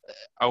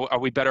 are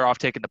we better off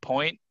taking the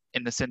point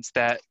in the sense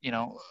that,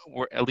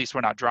 at least we're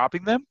not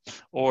dropping them,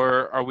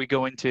 or are we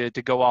going to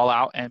go all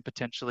out and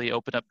potentially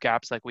open up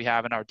gaps like we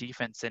have in our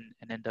defense and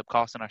end up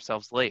costing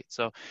ourselves late?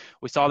 So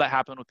we saw that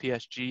happen with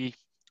PSG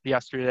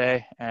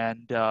yesterday,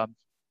 and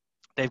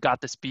they've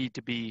got the speed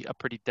to be a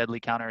pretty deadly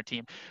counter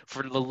team.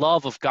 For the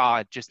love of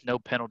God, just no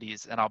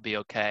penalties and I'll be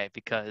okay,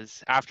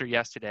 because after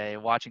yesterday,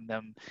 watching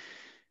them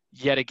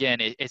yet again,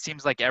 it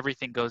seems like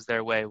everything goes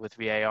their way with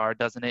VAR,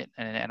 doesn't it?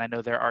 And I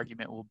know their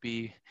argument will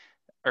be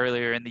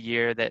earlier in the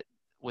year that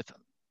with,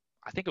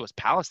 I think it was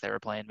Palace they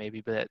were playing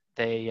maybe, but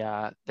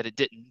that it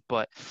didn't.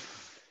 But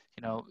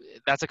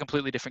that's a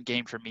completely different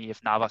game for me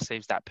if Navas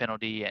saves that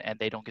penalty and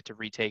they don't get to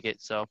retake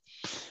it. So,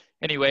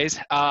 anyways,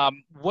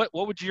 what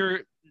would your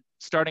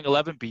starting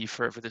 11 be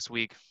for this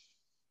week,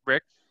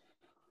 Rick?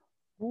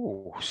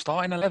 Ooh,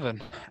 starting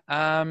 11.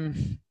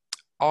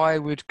 I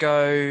would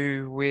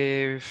go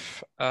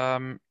with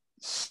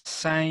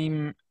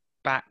same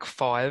back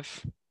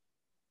five.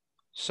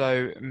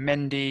 So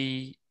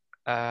Mendy,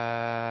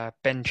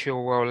 Ben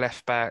Chilwell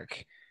left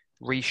back,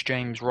 Reece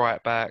James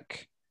right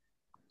back,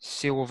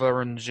 Silva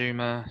and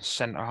Zuma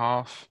centre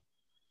half,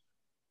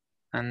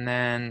 and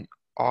then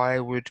I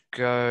would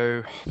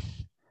go.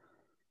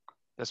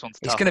 This one's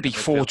It's tough. going to In be the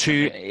midfield for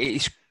 4-2. me.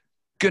 It's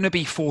going to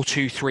be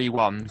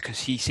 4-2-3-1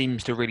 because he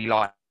seems to really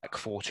like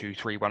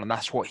 4-2-3-1, and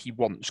that's what he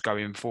wants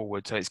going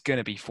forward. So it's going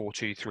to be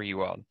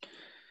 4-2-3-1.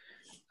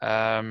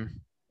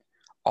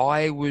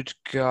 I would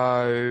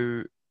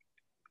go.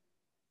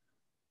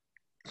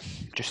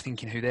 Just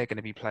thinking who they're going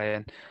to be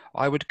playing.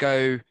 I would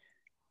go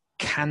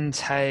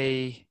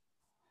Kante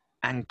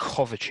and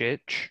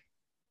Kovacic.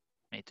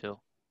 Me too.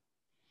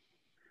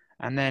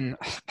 And then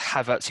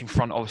Havertz in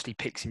front obviously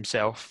picks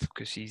himself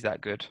because he's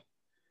that good.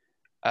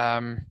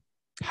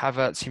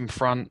 Havertz in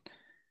front.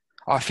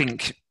 I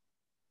think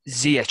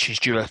Ziyech is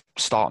due a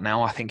start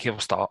now. I think he'll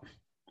start.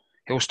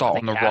 He'll start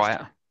on the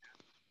right.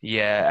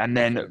 Yeah, and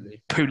then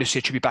Definitely.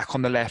 Pulisic will be back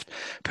on the left.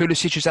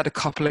 Pulisic has had a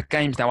couple of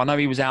games now. I know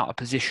he was out of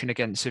position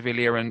against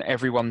Sevilla and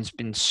everyone's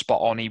been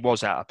spot on. He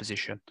was out of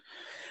position.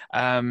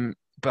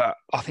 But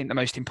I think the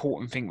most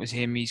important thing was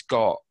him. He's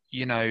got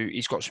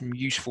some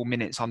useful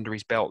minutes under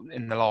his belt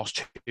in the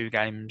last 2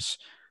 games.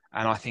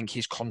 And I think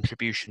his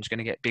contribution is going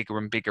to get bigger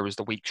and bigger as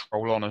the weeks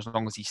roll on, as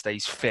long as he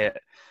stays fit.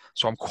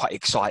 So I'm quite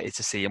excited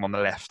to see him on the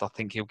left. I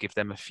think he'll give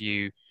them a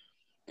few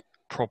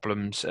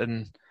problems.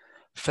 And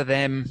for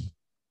them,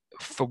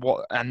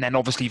 and then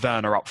obviously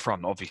Werner up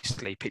front,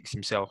 obviously picks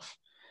himself.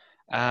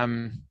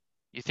 You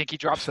think he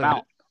drops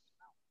Mount?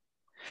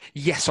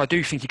 Yes, I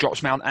do think he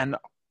drops Mount, and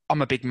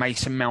I'm a big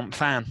Mason Mount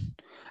fan.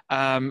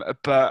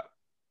 But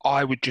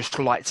I would just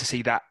like to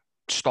see that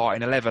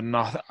starting 11,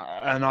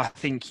 and I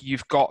think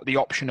you've got the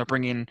option of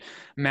bringing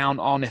Mount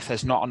on if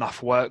there's not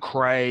enough work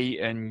rate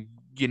and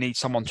you need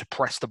someone to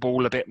press the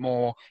ball a bit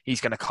more.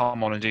 He's going to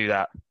come on and do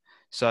that.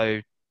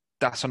 So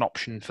that's an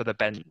option for the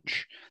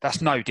bench.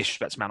 That's no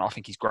disrespect to Mount. I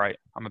think he's great.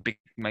 I'm a big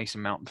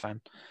Mason Mount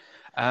fan.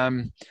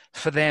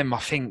 For them, I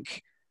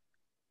think,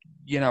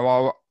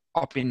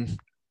 I've been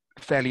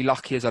fairly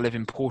lucky as I live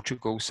in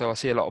Portugal, so I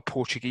see a lot of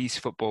Portuguese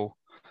football,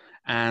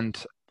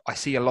 and I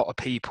see a lot of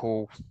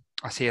people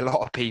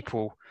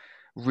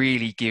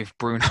really give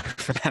Bruno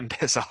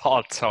Fernandes a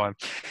hard time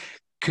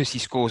because he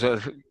scores a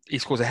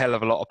hell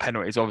of a lot of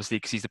penalties, obviously,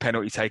 because he's the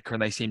penalty taker,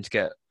 and they seem to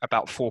get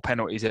about 4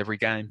 penalties every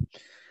game.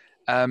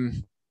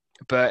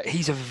 But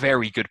he's a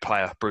very good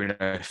player, Bruno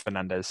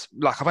Fernandes.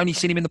 Like, I've only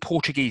seen him in the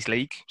Portuguese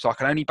league, so I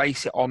can only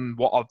base it on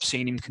what I've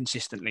seen him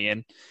consistently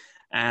in.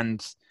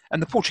 And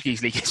the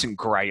Portuguese league isn't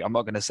great. I'm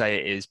not going to say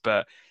it is,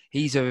 but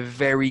he's a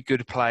very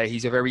good player.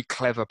 He's a very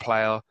clever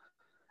player.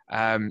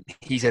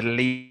 He's a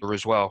leader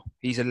as well.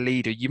 He's a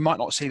leader. You might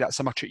not see that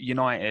so much at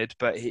United,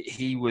 but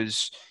he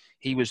was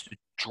the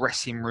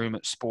dressing room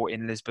at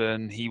Sporting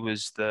Lisbon. He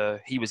was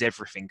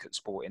everything at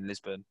Sporting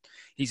Lisbon.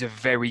 He's a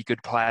very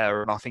good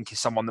player, and I think he's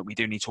someone that we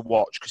do need to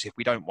watch, because if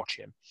we don't watch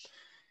him,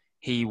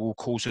 he will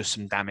cause us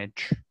some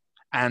damage.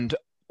 And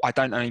I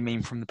don't only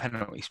mean from the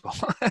penalty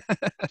spot.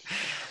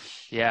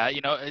 Yeah,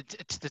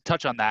 it's to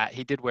touch on that.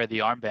 He did wear the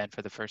armband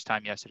for the first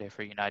time yesterday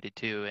for United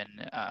too,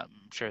 and I'm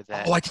sure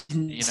that. Oh, I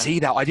didn't see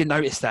that. I didn't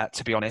notice that,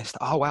 to be honest.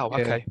 Oh wow,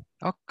 okay.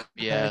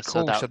 Yeah,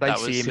 cool. So they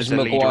see him as a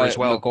Maguire, leader as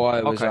well.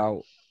 Maguire was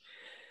out.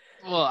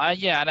 Well,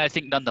 and I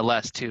think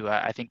nonetheless too,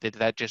 I think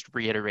that just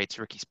reiterates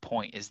Ricky's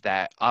point, is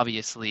that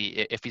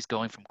obviously if he's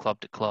going from club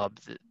to club,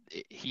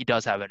 he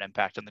does have an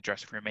impact on the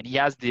dressing room, and he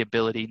has the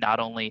ability not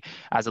only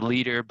as a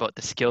leader but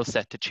the skill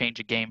set to change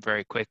a game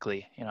very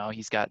quickly.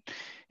 He's got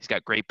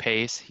great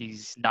pace.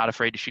 He's not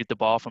afraid to shoot the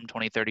ball from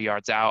 20, 30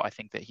 yards out. I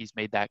think that he's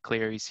made that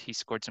clear. He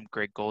scored some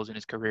great goals in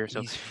his career.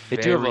 So he's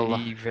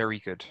very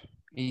good.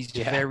 He's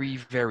very,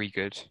 very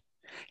good.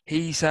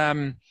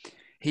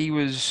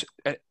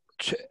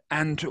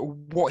 And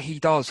what he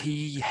does,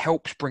 he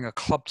helps bring a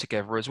club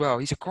together as well.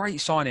 He's a great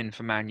signing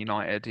for Man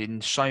United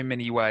in so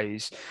many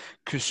ways,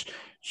 because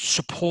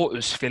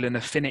supporters feel an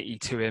affinity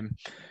to him.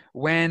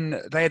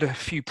 When they had a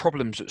few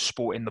problems at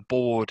Sporting, the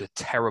board are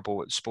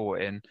terrible at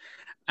Sporting,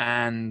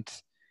 and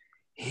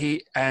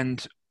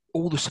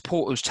all the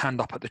supporters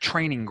turned up at the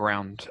training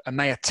ground and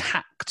they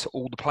attacked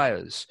all the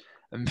players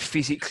and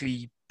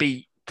physically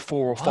beat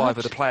 4 or 5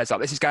 of the players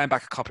up. This is going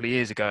back a couple of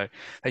years ago.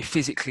 They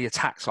physically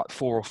attacked like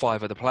 4 or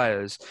 5 of the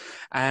players,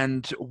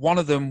 and one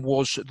of them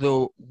was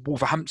the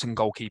Wolverhampton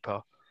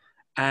goalkeeper,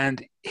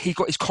 and he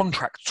got his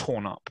contract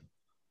torn up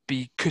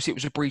because it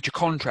was a breach of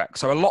contract.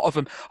 So a lot of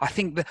them, I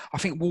think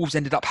Wolves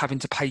ended up having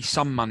to pay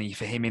some money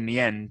for him in the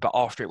end, but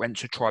after it went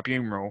to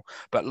tribunal.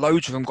 But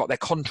loads of them got their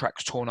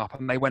contracts torn up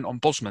and they went on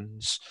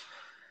Bosman's.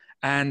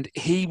 And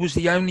he was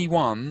the only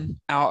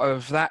one out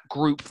of that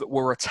group that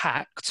were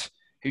attacked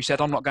who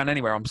said, "I'm not going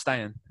anywhere, I'm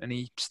staying." And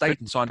he stayed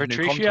and signed a new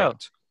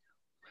contract.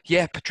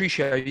 Yeah,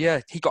 Patricio, yeah.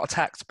 He got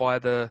attacked by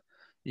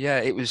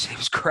it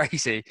was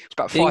crazy. It was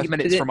about 5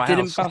 minutes from my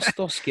house.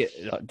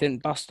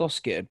 Didn't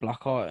Bastos get a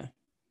black eye?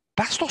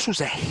 Bastos was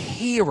a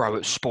hero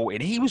at Sporting.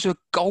 He was a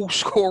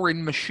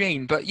goal-scoring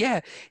machine. But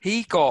yeah,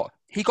 he got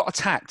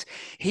attacked.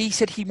 He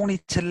said he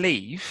wanted to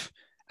leave,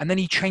 and then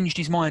he changed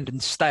his mind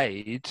and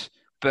stayed.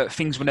 But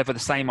things were never the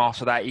same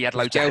after that. He had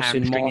loads of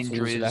hamstring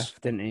injuries.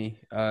 Left, didn't he?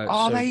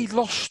 They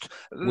lost.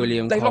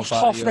 They lost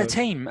half of their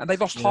team, and they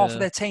lost half of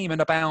their team,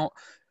 and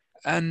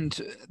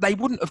they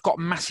wouldn't have got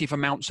massive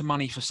amounts of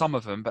money for some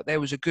of them, but there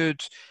was a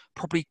good,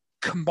 probably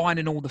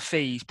combining all the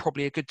fees,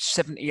 probably a good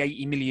 70,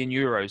 80 million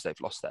euros they've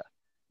lost there.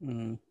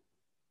 Mm.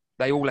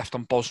 They all left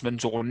on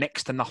Bosman's or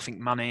next to nothing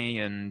money,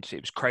 and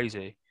it was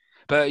crazy.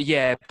 But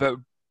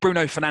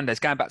Bruno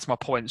Fernandes, going back to my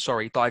point,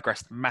 sorry,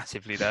 digressed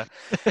massively there.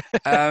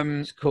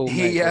 It's cool,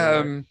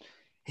 mate,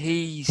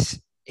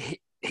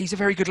 he's a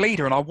very good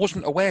leader, and I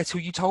wasn't aware till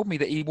you told me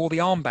that he wore the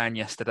armband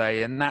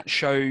yesterday, and that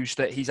shows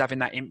that he's having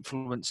that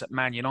influence at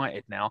Man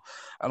United now.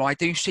 And I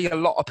do see a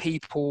lot of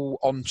people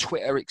on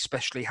Twitter,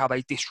 especially, how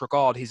they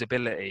disregard his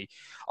ability.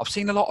 I've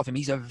seen a lot of him.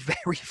 He's a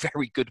very,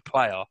 very good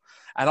player,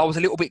 and I was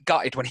a little bit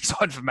gutted when he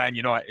signed for Man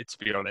United, to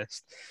be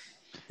honest.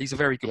 He's a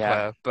very good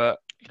player, but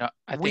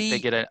I think they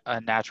get a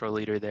natural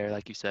leader there,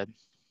 like you said.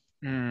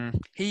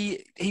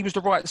 He was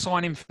the right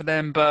signing for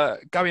them,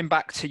 but going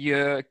back to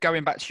your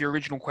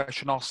original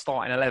question, our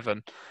starting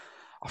 11,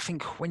 I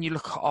think when you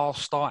look at our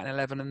starting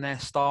 11 and their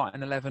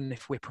starting 11,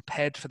 if we're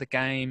prepared for the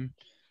game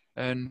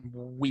and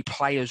we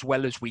play as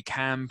well as we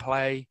can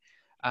play,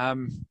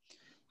 we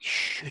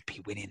should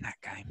be winning that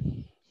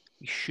game.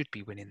 We should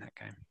be winning that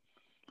game.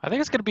 I think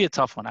it's going to be a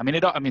tough one. I mean,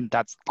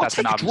 that's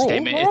an obvious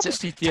statement.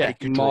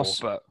 Take a draw,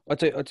 but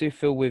I do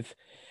feel with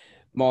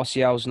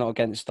Martial's not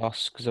against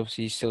us because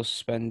obviously he's still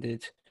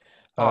suspended.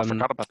 I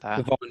forgot about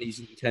that. Cavani's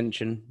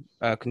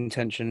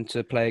contention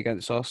to play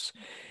against us.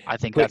 I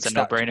think that's a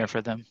no-brainer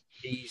for them.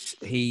 He's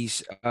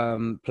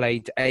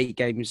played 8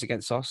 games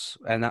against us,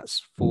 and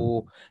that's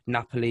for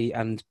Napoli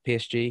and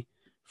PSG.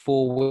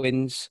 4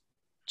 wins,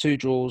 2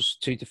 draws,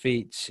 2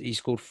 defeats. He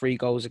scored 3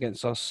 goals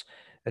against us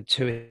and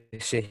 2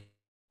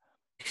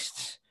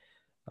 assists.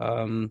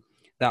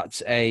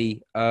 That's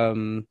a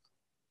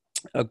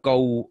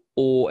goal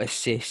or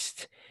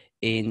assist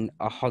in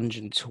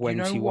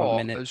 121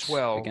 minutes as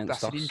well. Against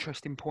That's us. An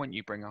interesting point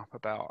you bring up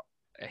about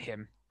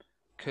him,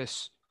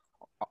 because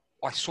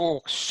I saw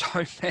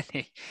so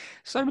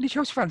many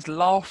Chelsea fans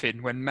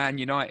laughing when Man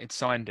United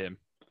signed him.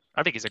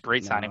 I think he's a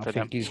great signing for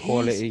them. I think he's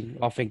quality.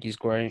 I think he's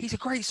great. He's a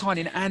great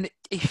signing, and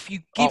if you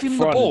give him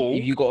the ball,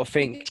 you got to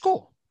think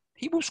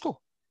he will score.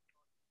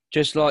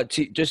 Just like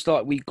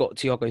we got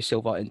Thiago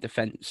Silva in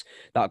defence,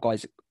 that guy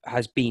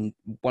has been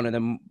one of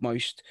the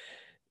most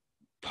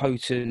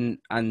potent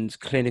and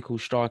clinical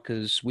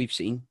strikers we've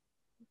seen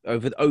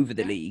over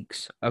the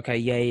leagues. Okay,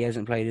 yeah, he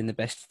hasn't played in the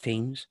best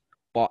teams,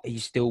 but he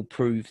still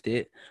proved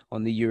it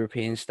on the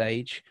European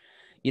stage.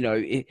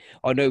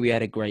 I know we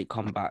had a great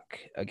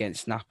comeback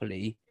against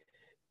Napoli,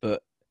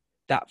 but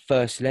that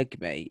first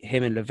leg, mate,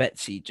 him and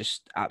Lavezzi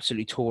just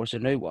absolutely tore us a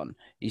new one.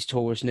 He's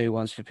tore us new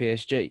ones for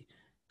PSG.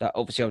 That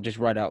obviously I've just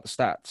read out the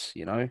stats,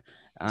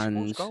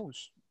 and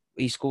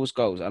he scores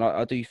goals, and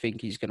I do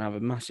think he's going to have a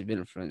massive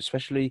influence,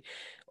 especially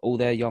all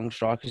their young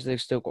strikers.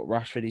 They've still got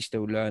Rashford, he's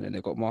still learning.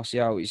 They've got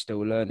Martial, he's still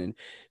learning.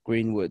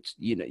 Greenwood,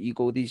 you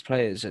got all these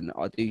players, and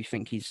I do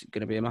think he's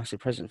going to be a massive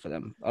present for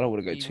them. I don't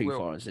want to go too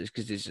far into this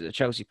because this is a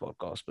Chelsea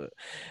podcast, but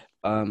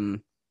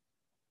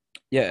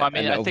yeah. I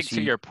mean, I think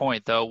to your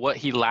point, though, what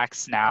he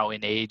lacks now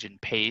in age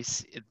and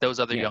pace, those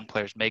other young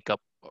players make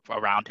up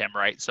around him,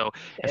 right? So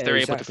if they're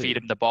able to feed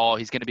him the ball,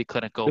 he's going to be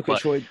clinical. Look at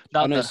Troy.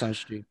 I know it sounds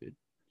stupid.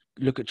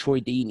 Look at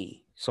Troy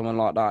Deeney, someone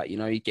like that.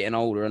 He's getting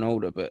older and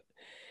older, but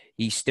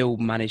he still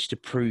managed to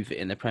prove it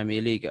in the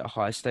Premier League at a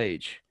high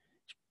stage.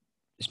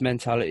 It's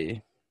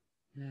mentality.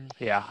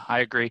 Yeah, I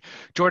agree.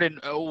 Jordan,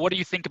 what do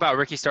you think about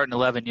Ricky starting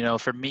 11?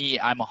 For me,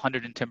 I'm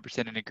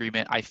 110% in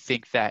agreement. I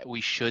think that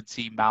we should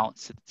see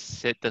Mount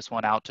sit this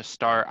one out to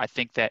start. I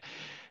think that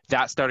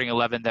starting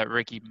 11 that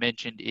Ricky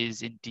mentioned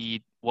is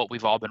indeed what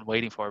we've all been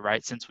waiting for,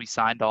 right? Since we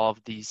signed all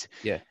of these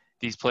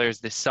players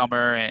this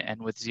summer,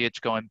 and with Ziyech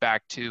going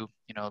back to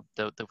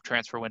the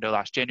transfer window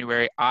last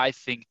January, I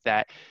think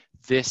that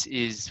this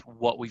is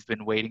what we've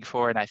been waiting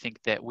for, and I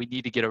think that we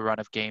need to get a run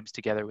of games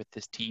together with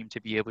this team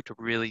to be able to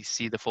really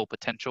see the full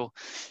potential.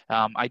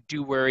 I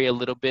do worry a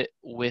little bit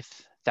with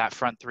that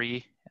front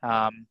three,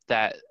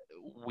 that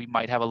we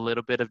might have a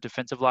little bit of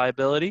defensive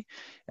liability,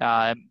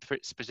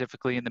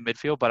 specifically in the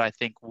midfield, but I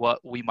think what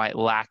we might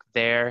lack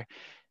there,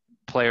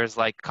 players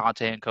like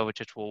Conte and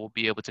Kovacic will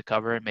be able to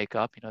cover and make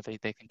up.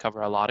 They can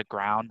cover a lot of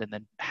ground, and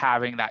then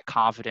having that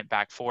confident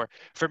back four.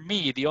 For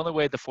me, the only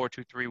way the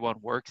 4-2-3-1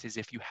 works is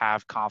if you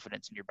have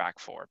confidence in your back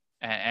four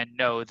and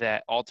know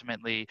that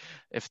ultimately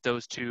if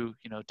those two,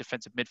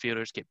 defensive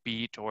midfielders get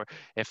beat, or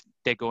if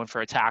they go in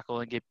for a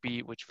tackle and get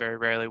beat, which very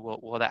rarely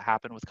will that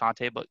happen with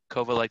Conte, but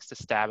Kova likes to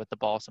stab at the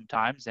ball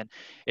sometimes. And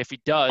if he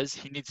does,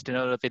 he needs to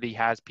know that he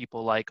has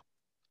people like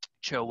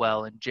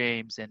Chilwell and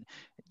James and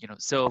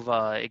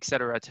Silva, et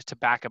cetera, to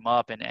back him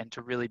up and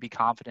to really be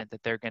confident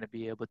that they're going to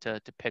be able to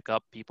pick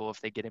up people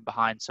if they get in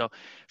behind. So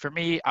for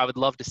me, I would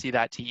love to see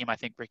that team. I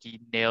think Ricky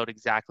nailed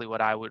exactly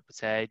what I would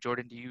say.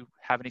 Jordan, do you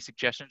have any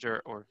suggestions,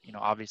 or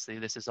obviously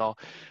this is all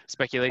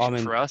speculation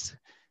for us?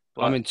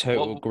 I'm in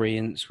total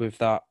agreement with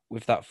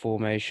that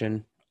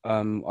formation.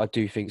 I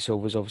do think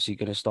Silva's obviously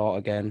going to start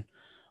again.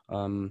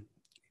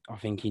 I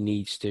think he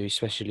needs to,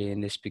 especially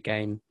in this big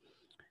game.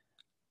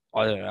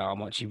 I don't know how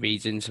much he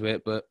reads into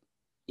it, but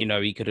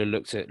he could have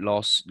looked at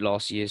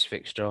last year's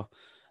fixture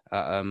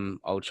at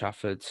Old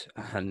Trafford,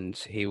 and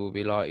he will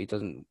be like, he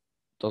doesn't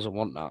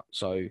want that.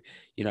 So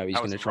he's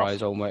going to try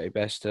his almighty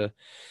best to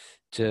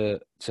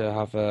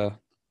have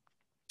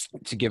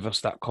to give us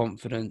that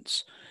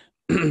confidence,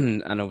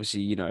 and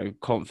obviously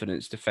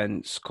confidence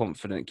defense,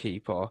 confident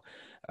keeper,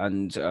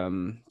 and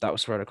that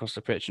was spread across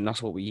the pitch, and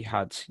that's what we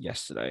had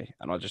yesterday.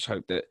 And I just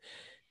hope that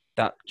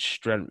that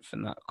strength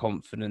and that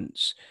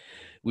confidence,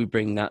 we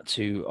bring that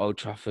to Old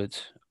Trafford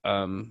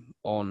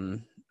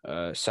on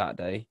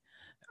Saturday.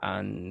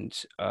 And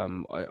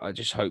I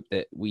just hope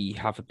that we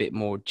have a bit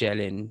more gel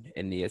in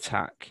the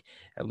attack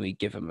and we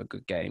give them a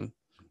good game.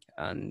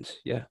 And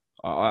yeah,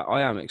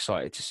 I am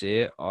excited to see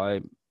it.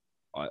 I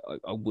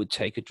would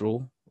take a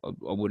draw. I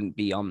wouldn't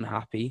be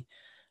unhappy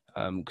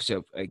because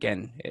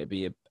again, it'd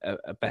be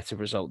a better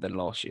result than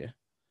last year.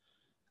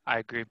 I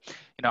agree.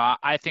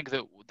 I think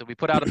that we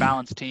put out a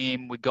balanced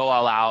team. We go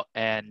all out,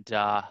 and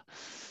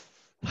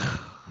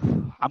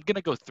I'm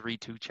gonna go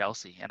 3-2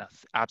 Chelsea in an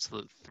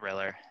absolute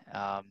thriller.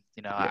 Yeah.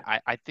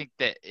 I think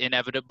that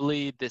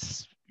inevitably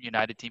this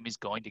United team is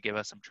going to give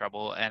us some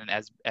trouble, and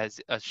as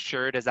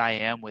assured as I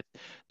am with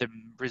the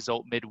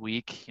result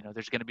midweek,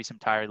 there's going to be some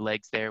tired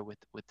legs there with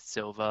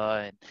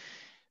Silva, and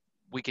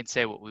we can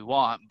say what we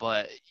want,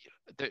 but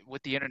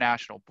with the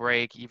international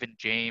break, even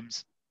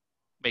James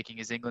making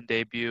his England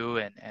debut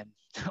and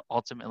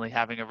ultimately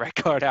having a red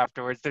card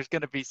afterwards, there's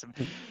going to be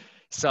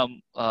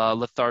some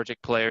lethargic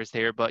players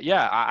here. But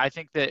yeah, I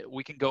think that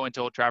we can go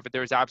into Old Trafford.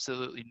 There's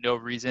absolutely no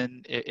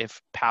reason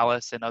if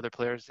Palace and other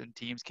players and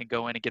teams can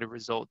go in and get a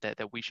result that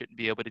we shouldn't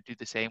be able to do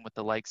the same with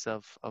the likes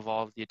of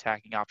all of the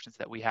attacking options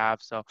that we have.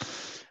 So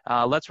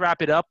let's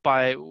wrap it up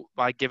by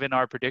giving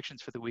our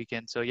predictions for the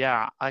weekend. So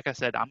yeah, like I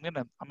said, I'm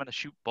gonna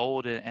shoot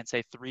bold and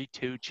say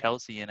 3-2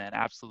 Chelsea in an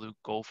absolute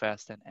goal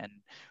fest and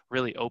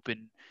really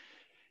open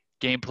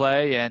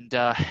gameplay. And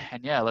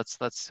yeah,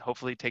 let's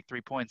hopefully take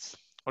 3 points.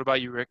 What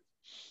about you, Rick?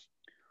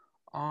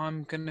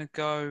 I'm gonna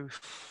go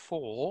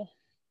for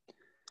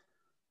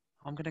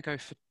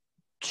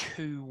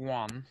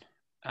 2-1.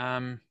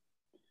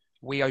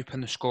 We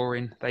open the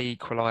scoring, they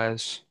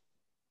equalise,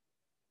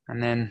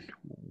 and then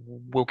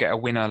we'll get a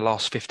winner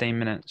last 15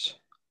 minutes.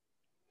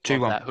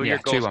 2-1. Who are your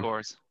goal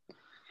scorers?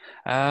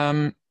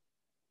 I'm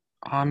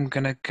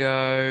gonna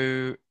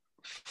go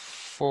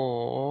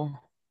for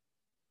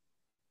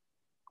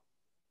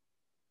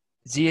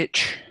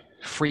Ziyech,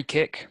 free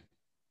kick.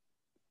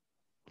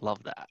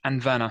 Love that.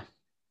 And Werner.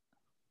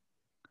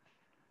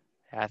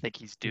 Yeah, I think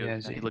he's due. Yeah,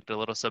 He looked a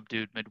little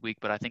subdued midweek,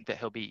 but I think that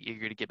he'll be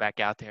eager to get back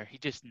out there. He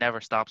just never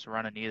stops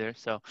running either.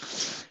 So,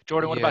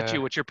 Jordan, what about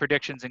you? What's your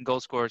predictions and goal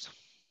scores?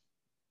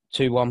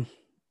 2-1.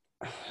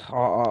 I've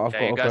got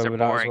to guys go are with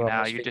boring that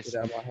as well. now. You just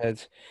out of my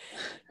head.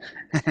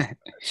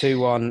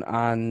 2-1,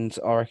 and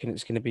I reckon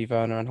it's going to be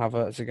Werner and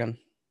Havertz again.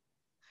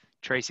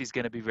 Tracy's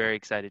going to be very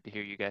excited to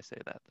hear you guys say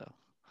that, though.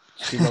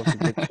 She loves a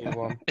good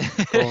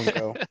 2-1. Go on,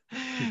 girl.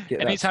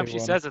 Anytime she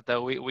says it,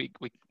 though, we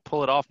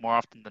pull it off more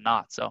often than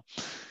not. So,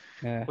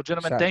 yeah, well,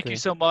 gentlemen, thank you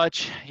so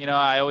much.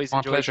 I always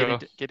enjoy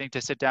getting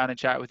to sit down and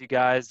chat with you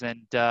guys.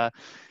 And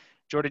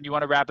Jordan, you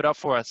want to wrap it up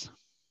for us?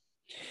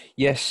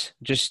 Yes,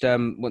 just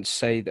want to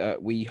say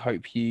that we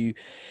hope you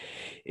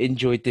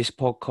enjoyed this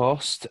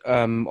podcast.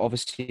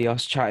 Obviously,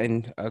 us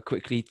chatting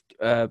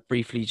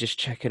briefly, just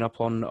checking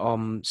up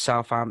on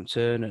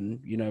Southampton,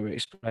 and we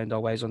explained our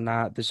ways on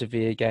that, the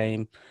Sevilla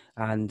game,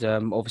 and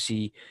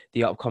obviously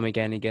the upcoming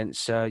game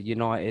against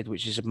United,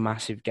 which is a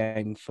massive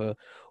game for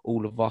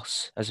all of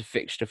us as a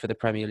fixture for the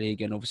Premier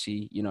League, and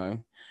obviously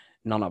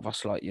none of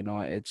us like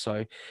United.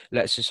 So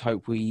let's just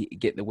hope we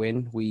get the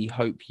win. We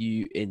hope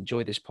you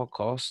enjoy this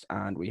podcast,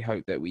 and we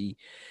hope that we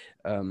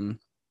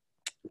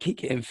keep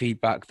getting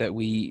feedback that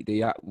we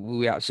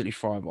absolutely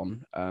thrive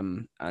on.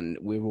 And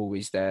we're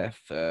always there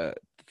for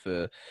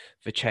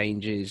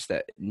changes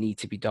that need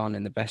to be done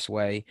in the best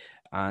way.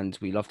 And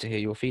we love to hear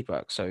your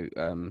feedback. So,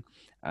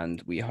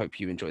 and we hope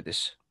you enjoyed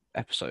this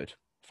episode.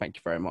 Thank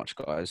you very much,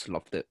 guys.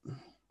 Loved it.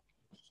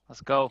 Let's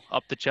go.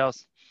 Up the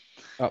Chelsea.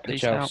 Up the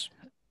Chelsea.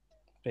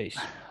 Peace.